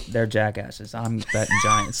 they're jackasses. I'm betting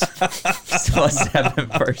Giants. Plus 7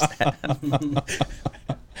 first half.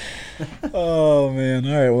 Oh, man.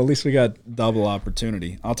 All right. Well, at least we got double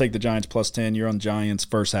opportunity. I'll take the Giants plus 10. You're on Giants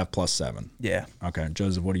first half plus 7. Yeah. Okay.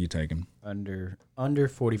 Joseph, what are you taking? Under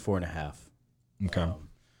 44.5. Okay.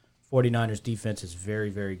 49ers defense is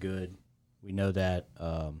very, very good. We know that.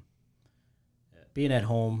 Being at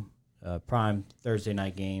home, prime Thursday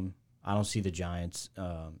night game, I don't see the Giants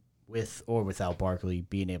with or without Barkley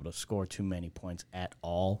being able to score too many points at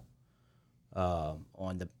all. On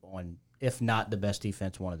if not the best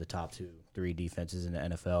defense, one of the top 2-3 defenses in the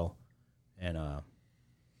NFL, and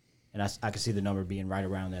I can see the number being right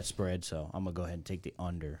around that spread. So I'm gonna go ahead and take the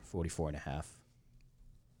under 44.5.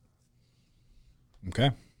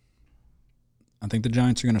 Okay. I think the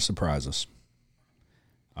Giants are going to surprise us.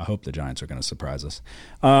 I hope the Giants are going to surprise us.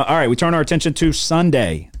 All right, we turn our attention to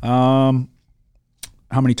Sunday. How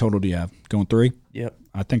many total do you have? Going 3? Yep.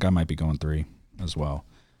 I think I might be going 3 as well.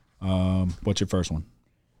 What's your first one?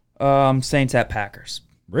 Saints at Packers.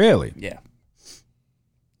 Really? Yeah.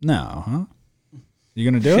 No, huh? You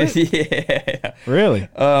going to do it? Yeah. Really?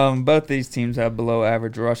 Both these teams have below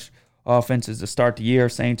average rush offenses to start the year.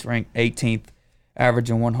 Saints ranked 18th,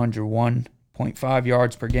 averaging 101.5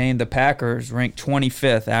 yards per game. The Packers ranked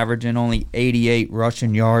 25th, averaging only 88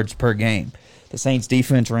 rushing yards per game. The Saints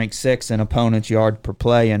defense ranked 6th in opponents' yard per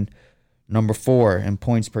play and number 4 in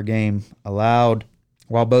points per game allowed.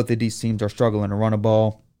 While both of these teams are struggling to run a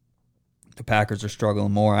ball, the Packers are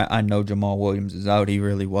struggling more. I know Jamal Williams is out. He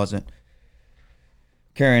really wasn't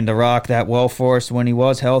carrying the rock that well for us when he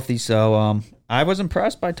was healthy. So I was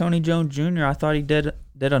impressed by Tony Jones Jr. I thought he did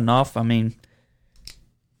enough. I mean,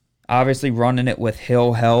 obviously running it with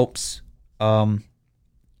Hill helps.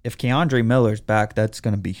 If Keandre Miller's back, that's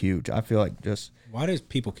going to be huge. I feel like just... Why does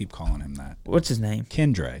people keep calling him that? What's his name?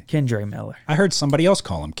 Kendre Miller. I heard somebody else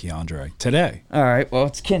call him Keandre today. All right, well,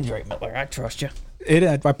 it's Kendre Miller. I trust you.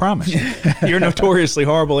 I promise you. You're notoriously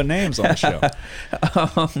horrible at names on the show.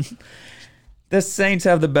 The Saints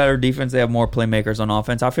have the better defense. They have more playmakers on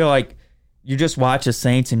offense. I feel like you just watch the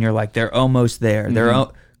Saints and you're like, they're almost there.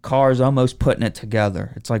 Mm-hmm. Carr's almost putting it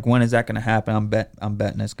together. It's like, when is that going to happen? I'm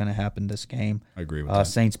betting it's going to happen this game. I agree with that.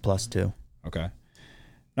 Saints plus 2. Okay.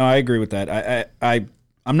 No, I agree with that.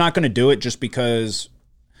 I'm not going to do it just because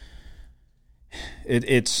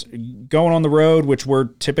it's going on the road, which we're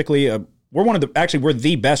typically we're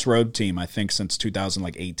the best road team, I think, since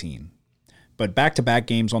 2018. But back-to-back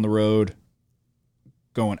games on the road,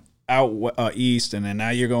 going out east, and then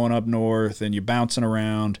now you're going up north, and you're bouncing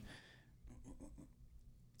around.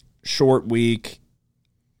 Short week.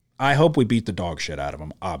 I hope we beat the dog shit out of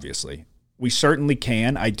them, obviously. We certainly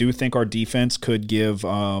can. I do think our defense could give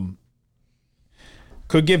Jordan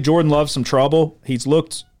Love some trouble. He's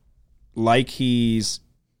looked like he's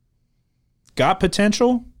got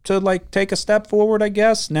potential to like take a step forward, I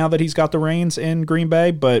guess, now that he's got the reins in Green Bay,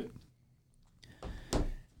 but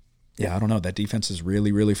Yeah, I don't know. That defense is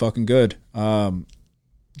really, really fucking good.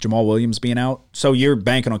 Jamal Williams being out. So you're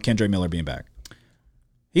banking on Kendre Miller being back.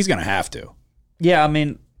 He's going to have to. Yeah, I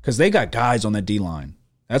mean, because they got guys on that D-line.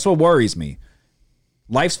 That's what worries me.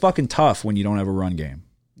 Life's fucking tough when you don't have a run game.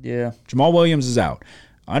 Yeah. Jamal Williams is out.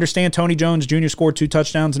 I understand Tony Jones Jr. scored 2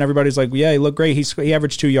 touchdowns, and everybody's like, yeah, he looked great. He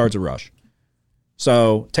averaged 2 yards a rush.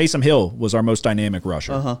 So Taysom Hill was our most dynamic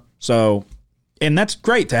rusher. Uh-huh. So, and that's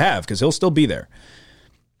great to have because he'll still be there.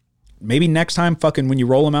 Maybe next time, fucking when you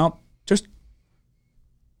roll him out, just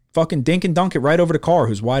fucking dink and dunk it right over to Carr,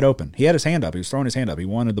 who's wide open. He had his hand up. He was throwing his hand up. He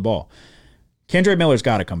wanted the ball. Kendre Miller's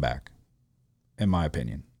got to come back, in my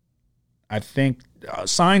opinion. I think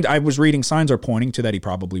signs. I was reading signs are pointing to that he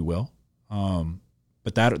probably will.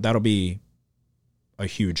 But that'll be a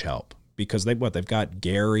huge help because they've got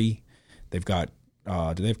Gary, they've got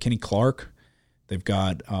do they have Kenny Clark? They've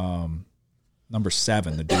got number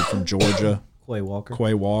 7, the dude from Georgia, Quay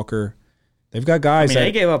Walker. They've got guys.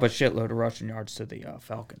 they gave up a shitload of rushing yards to the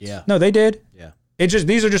Falcons. Yeah. No, they did. Yeah.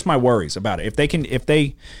 These are just my worries about it. If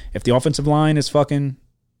the offensive line is fucking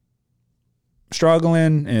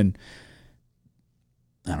struggling, and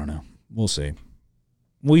I don't know, we'll see.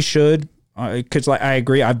 We should, because I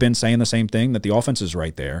agree. I've been saying the same thing, that the offense is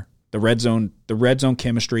right there. The red zone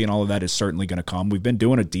chemistry and all of that is certainly going to come. We've been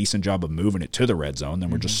doing a decent job of moving it to the red zone.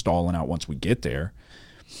 Then we're just stalling out once we get there.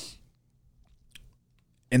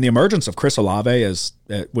 And the emergence of Chris Olave,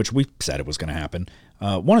 which we said it was going to happen,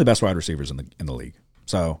 one of the best wide receivers in the league.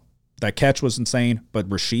 So that catch was insane. But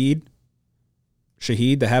Shaheed,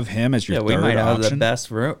 to have him as your third option. We might have the best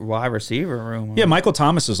wide receiver room. Yeah, Michael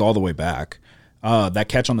Thomas is all the way back. That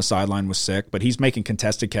catch on the sideline was sick, but he's making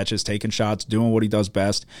contested catches, taking shots, doing what he does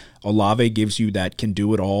best. Olave gives you that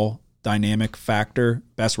can-do-it-all dynamic factor,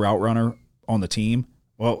 best route runner on the team.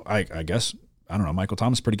 Well, I guess, I don't know, Michael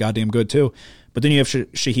Thomas is pretty goddamn good too. But then you have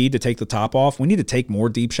Shaheed to take the top off. We need to take more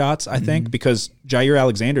deep shots, I think, because Jair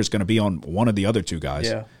Alexander is going to be on one of the other 2 guys.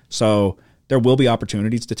 Yeah. So there will be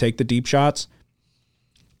opportunities to take the deep shots.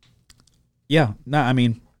 Yeah, I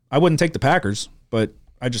mean, I wouldn't take the Packers, but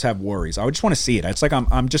I just have worries. I just want to see it. It's like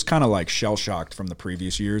I'm just kind of like shell-shocked from the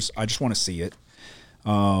previous years. I just want to see it.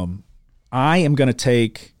 I am going to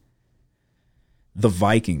take the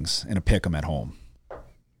Vikings and a pick 'em at home.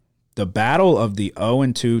 The battle of the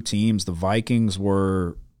 0-2 teams, the Vikings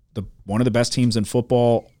were one of the best teams in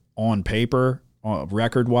football on paper,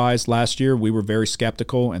 record-wise last year. We were very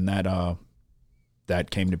skeptical, and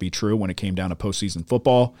that came to be true when it came down to postseason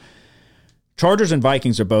football. Chargers and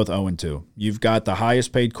Vikings are both 0-2. You've got the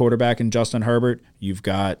highest paid quarterback in Justin Herbert. You've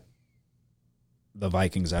got the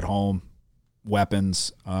Vikings at home.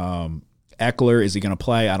 Weapons. Eckler, is he going to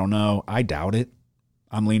play? I don't know. I doubt it.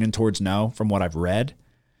 I'm leaning towards no from what I've read.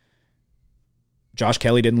 Josh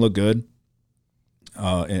Kelly didn't look good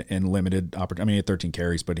in limited opportunity. I mean, he had 13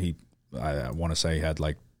 carries, but I want to say, had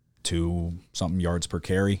like 2-something yards per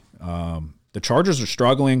carry. The Chargers are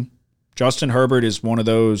struggling. Justin Herbert is one of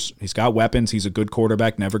those. He's got weapons. He's a good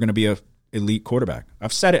quarterback. Never going to be a elite quarterback.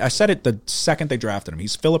 I've said it. I said it the second they drafted him.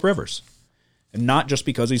 He's Phillip Rivers, and not just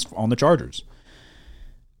because he's on the Chargers.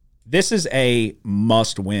 This is a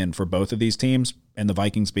must-win for both of these teams, and the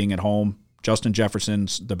Vikings being at home. Justin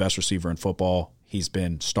Jefferson's the best receiver in football. He's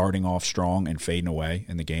been starting off strong and fading away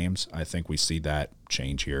in the games. I think we see that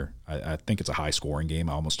change here. I think it's a high-scoring game.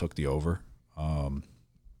 I almost took the over.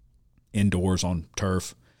 Indoors on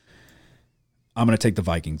turf. I'm going to take the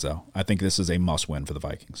Vikings, though. I think this is a must-win for the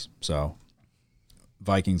Vikings. So,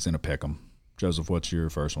 Vikings in a pick 'em. Joseph, what's your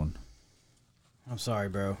first one? I'm sorry,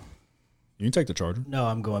 bro. You can take the Charger. No,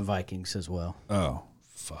 I'm going Vikings as well. Oh,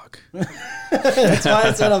 fuck. That's why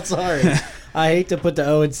I said I'm sorry. I hate to put the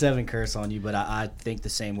 0-7 curse on you, but I think the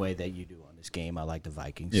same way that you do on this game. I like the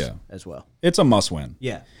Vikings as well. It's a must-win.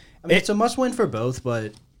 Yeah. I mean, it's a must-win for both,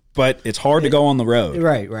 but it's hard to go on the road.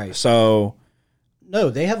 Right. So. No,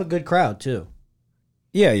 they have a good crowd, too.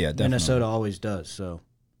 Yeah, definitely. Minnesota always does, so.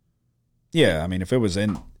 Yeah, I mean, if it was a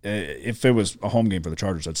home game for the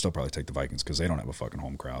Chargers, I'd still probably take the Vikings because they don't have a fucking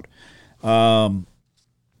home crowd.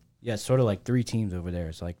 Yeah, it's sort of like 3 teams over there.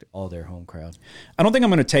 It's like all their home crowd. I don't think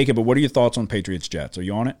I'm going to take it, but what are your thoughts on Patriots-Jets? Are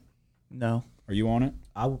you on it? No. Are you on it?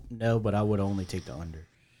 No, but I would only take the under.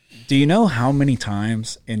 Do you know how many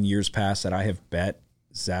times in years past that I have bet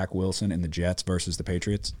Zach Wilson and the Jets versus the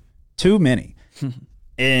Patriots? Too many.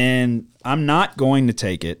 And I'm not going to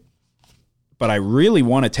take it, but I really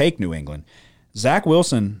want to take New England. Zach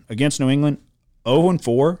Wilson against New England,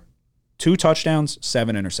 0-4, 2 touchdowns,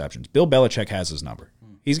 7 interceptions. Bill Belichick has his number.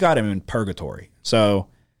 He's got him in purgatory. So,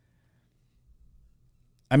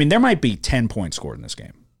 I mean, there might be 10 points scored in this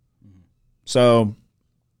game. So,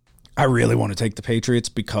 I really want to take the Patriots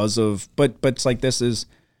because of, but it's like this is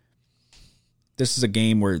a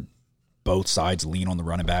game where both sides lean on the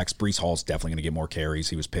running backs. Breece Hall's definitely going to get more carries.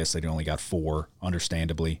 He was pissed that he only got 4,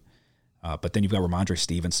 understandably. But then you've got Ramondre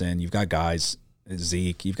Stevenson. You've got guys,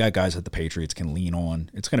 Zeke. You've got guys that the Patriots can lean on.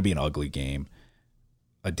 It's going to be an ugly game,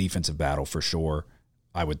 a defensive battle for sure,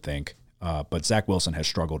 I would think. But Zach Wilson has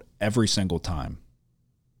struggled every single time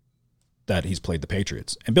that he's played the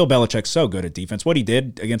Patriots. And Bill Belichick's so good at defense. What he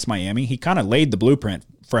did against Miami, he kind of laid the blueprint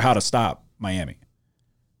for how to stop Miami.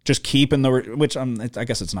 Just keeping which I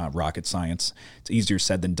guess it's not rocket science. It's easier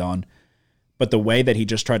said than done. But the way that he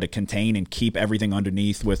just tried to contain and keep everything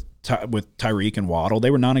underneath with Tyreek and Waddle,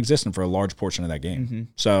 they were non-existent for a large portion of that game. Mm-hmm.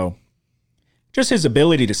 So just his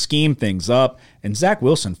ability to scheme things up. And Zach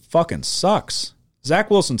Wilson fucking sucks.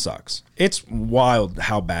 Zach Wilson sucks. It's wild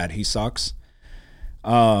how bad he sucks.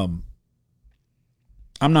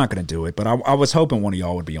 I'm not going to do it, but I was hoping one of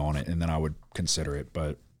y'all would be on it, and then I would consider it.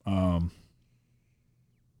 But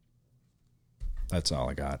that's all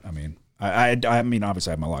I got. I mean, I mean,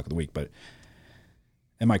 obviously I have my lock of the week, but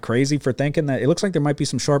am I crazy for thinking that it looks like there might be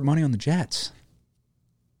some sharp money on the Jets?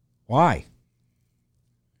 Why?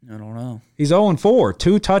 I don't know. He's 0-4,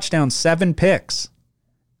 2 touchdowns, 7 picks.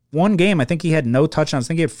 One game, I think he had no touchdowns. I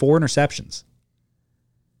think he had 4 interceptions.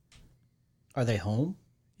 Are they home?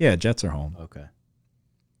 Yeah, Jets are home. Okay.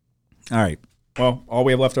 All right. Well, all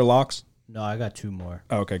we have left are locks? No, I got 2 more.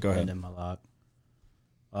 Oh, okay, go ahead. And then my lock.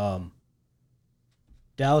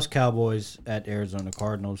 Dallas Cowboys at Arizona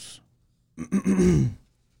Cardinals.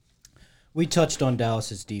 We touched on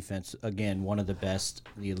Dallas's defense. Again, one of the best,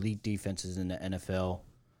 the elite defenses in the NFL.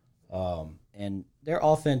 And their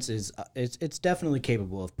offense it's definitely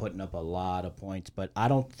capable of putting up a lot of points, but I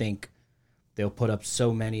don't think they'll put up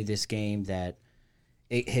so many this game that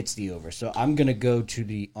it hits the over. So I'm going to go to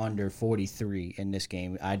the under 43 in this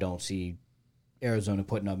game. I don't see Arizona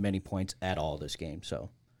putting up many points at all this game. So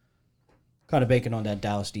kind of banking on that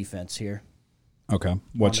Dallas defense here. Okay.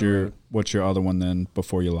 What's your other one then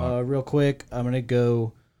before you lock? Real quick, I'm going to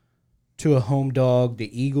go to a home dog,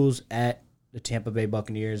 the Eagles at the Tampa Bay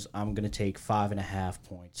Buccaneers. I'm going to take 5.5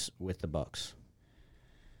 points with the Bucs.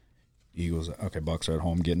 Eagles. Okay, Bucs are at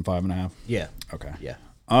home getting 5.5. Yeah. Okay. Yeah.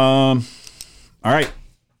 All right.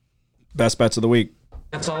 Best bets of the week.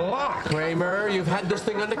 It's a lock, Kramer. You've had this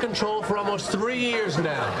thing under control for almost 3 years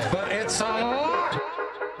now, but it's a lock.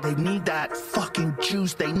 They need that fucking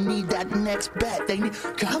juice. They need that next bet. They need.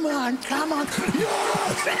 Come on.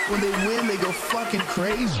 Yes! When they win, they go fucking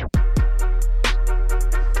crazy.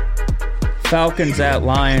 Falcons at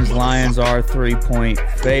Lions. Lions are 3-point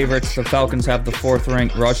favorites. The Falcons have the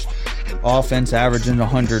 4th-ranked rush offense, averaging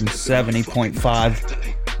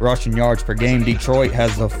 170.5 rushing yards per game. Detroit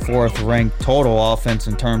has the 4th-ranked total offense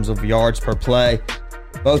in terms of yards per play.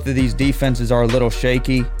 Both of these defenses are a little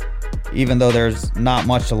shaky, even though there's not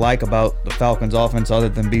much to like about the Falcons' offense other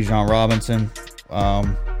than Bijan Robinson.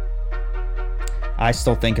 I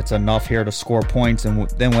still think it's enough here to score points, and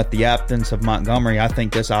then with the absence of Montgomery, I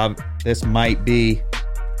think this might be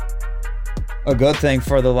a good thing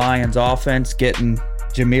for the Lions' offense, getting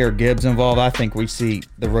Jahmyr Gibbs involved. I think we see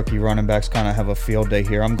the rookie running backs kind of have a field day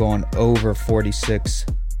here. I'm going over 46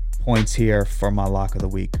 points here for my lock of the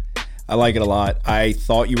week. I like it a lot. I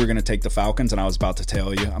thought you were going to take the Falcons, and I was about to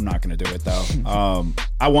tell you. I'm not going to do it, though.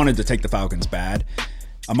 I wanted to take the Falcons bad.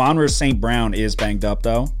 Amon-Ra St. Brown is banged up,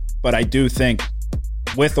 though, but I do think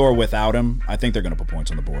with or without him, I think they're going to put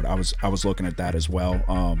points on the board. I was looking at that as well.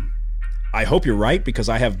 I hope you're right because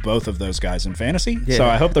I have both of those guys in fantasy, so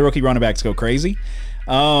I hope the rookie running backs go crazy.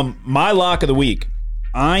 My lock of the week,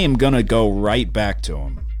 I am going to go right back to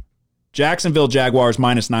him. Jacksonville Jaguars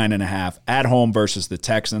minus 9.5 at home versus the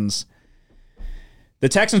Texans. The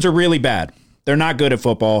Texans are really bad. They're not good at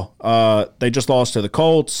football. They just lost to the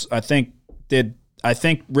Colts. I think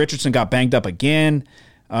Richardson got banged up again.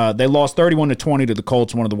 They lost 31-20 to the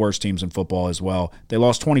Colts, one of the worst teams in football as well. They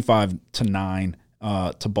lost 25-9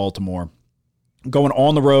 to Baltimore. Going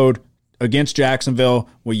on the road against Jacksonville,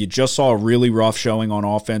 where you just saw a really rough showing on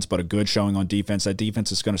offense, but a good showing on defense. That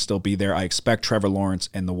defense is going to still be there. I expect Trevor Lawrence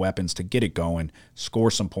and the weapons to get it going, score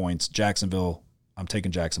some points. Jacksonville, I'm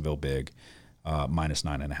taking Jacksonville big, minus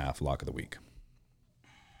 9.5, lock of the week.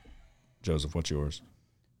 Joseph, what's yours?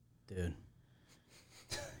 Dude.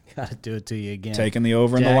 Gotta do it to you again. Taking the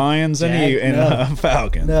over in the Lions and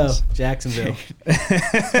Falcons. No, Jacksonville.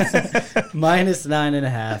 Minus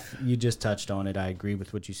 9.5. You just touched on it. I agree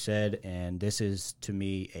with what you said, and this is, to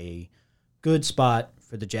me, a good spot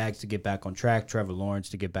for the Jags to get back on track, Trevor Lawrence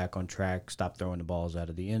to get back on track, stop throwing the balls out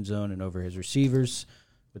of the end zone and over his receivers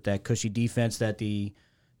with that cushy defense that the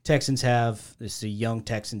Texans have. This is a young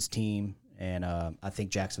Texans team, and I think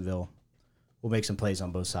Jacksonville will make some plays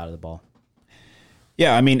on both sides of the ball.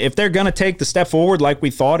 Yeah, I mean, if they're going to take the step forward like we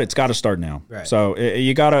thought, it's got to start now. Right. So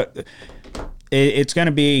you got to – it's going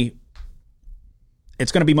to be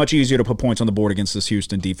much easier to put points on the board against this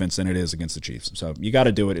Houston defense than it is against the Chiefs. So you got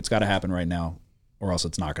to do it. It's got to happen right now, or else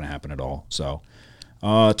it's not going to happen at all. So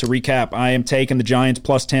to recap, I am taking the Giants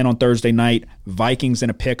plus 10 on Thursday night, Vikings in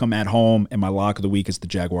a pick 'em at home, and my lock of the week is the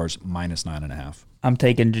Jaguars minus 9.5. I'm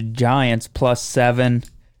taking the Giants plus 7.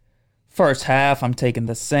 First half, I'm taking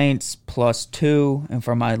the Saints plus 2. And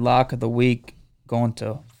for my lock of the week, going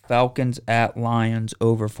to Falcons at Lions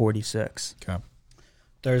over 46. Okay.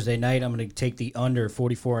 Thursday night, I'm going to take the under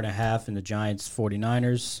 44.5 in the Giants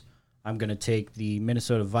 49ers. I'm going to take the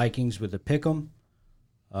Minnesota Vikings with a pick 'em.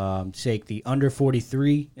 Take the under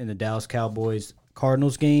 43 in the Dallas Cowboys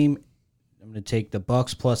Cardinals game. I'm going to take the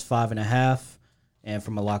Bucks plus 5.5. And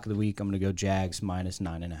for my lock of the week, I'm going to go Jags minus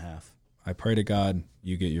 9.5. I pray to God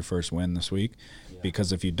you get your first win this week,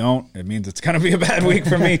 because if you don't, it means it's going to be a bad week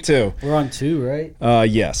for me too. We're on 2, right?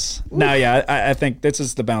 Yes. Now, yeah, I think this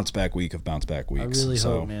is the bounce back week of bounce back weeks. I really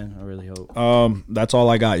hope, man. I really hope. That's all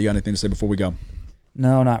I got. You got anything to say before we go?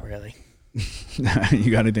 No, not really.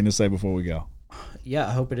 You got anything to say before we go? Yeah,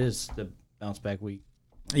 I hope it is the bounce back week.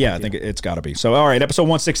 Yeah, I think it's got to be. So, all right, episode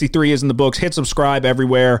 163 is in the books. Hit subscribe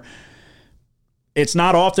everywhere. It's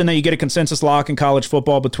not often that you get a consensus lock in college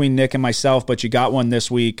football between Nick and myself, but you got one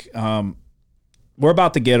this week. We're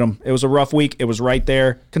about to get them. It was a rough week. It was right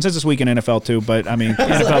there. Consensus week in NFL too, but I mean,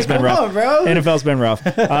 NFL's been rough. NFL's been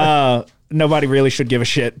rough. Nobody really should give a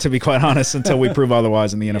shit, to be quite honest, until we prove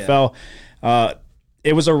otherwise in the NFL.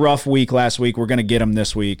 It was a rough week last week. We're going to get them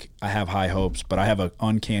this week. I have high hopes, but I have an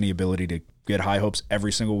uncanny ability to get high hopes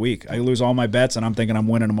every single week. I lose all my bets, and I'm thinking I'm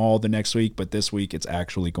winning them all the next week, but this week it's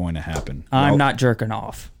actually going to happen. I'm not jerking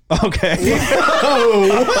off. Okay.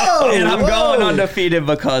 And I'm going undefeated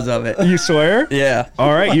because of it. You swear? Yeah.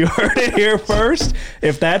 All right, you heard it here first.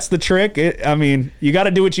 If that's the trick, you got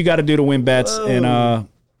to do what you got to do to win bets. Whoa. And,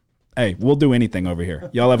 hey, we'll do anything over here.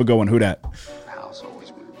 Y'all have a good one. Who dat? The house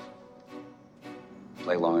always wins.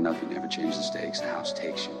 Play long enough, you never change the stakes. The house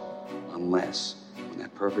takes you. Unless, when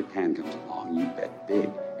that perfect hand comes along, you bet big,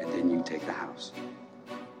 and then you take the house.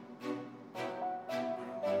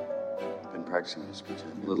 Been practicing this,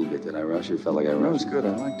 a little bit. Did I rush it? Felt like I rushed. That was good.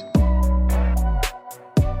 I liked it.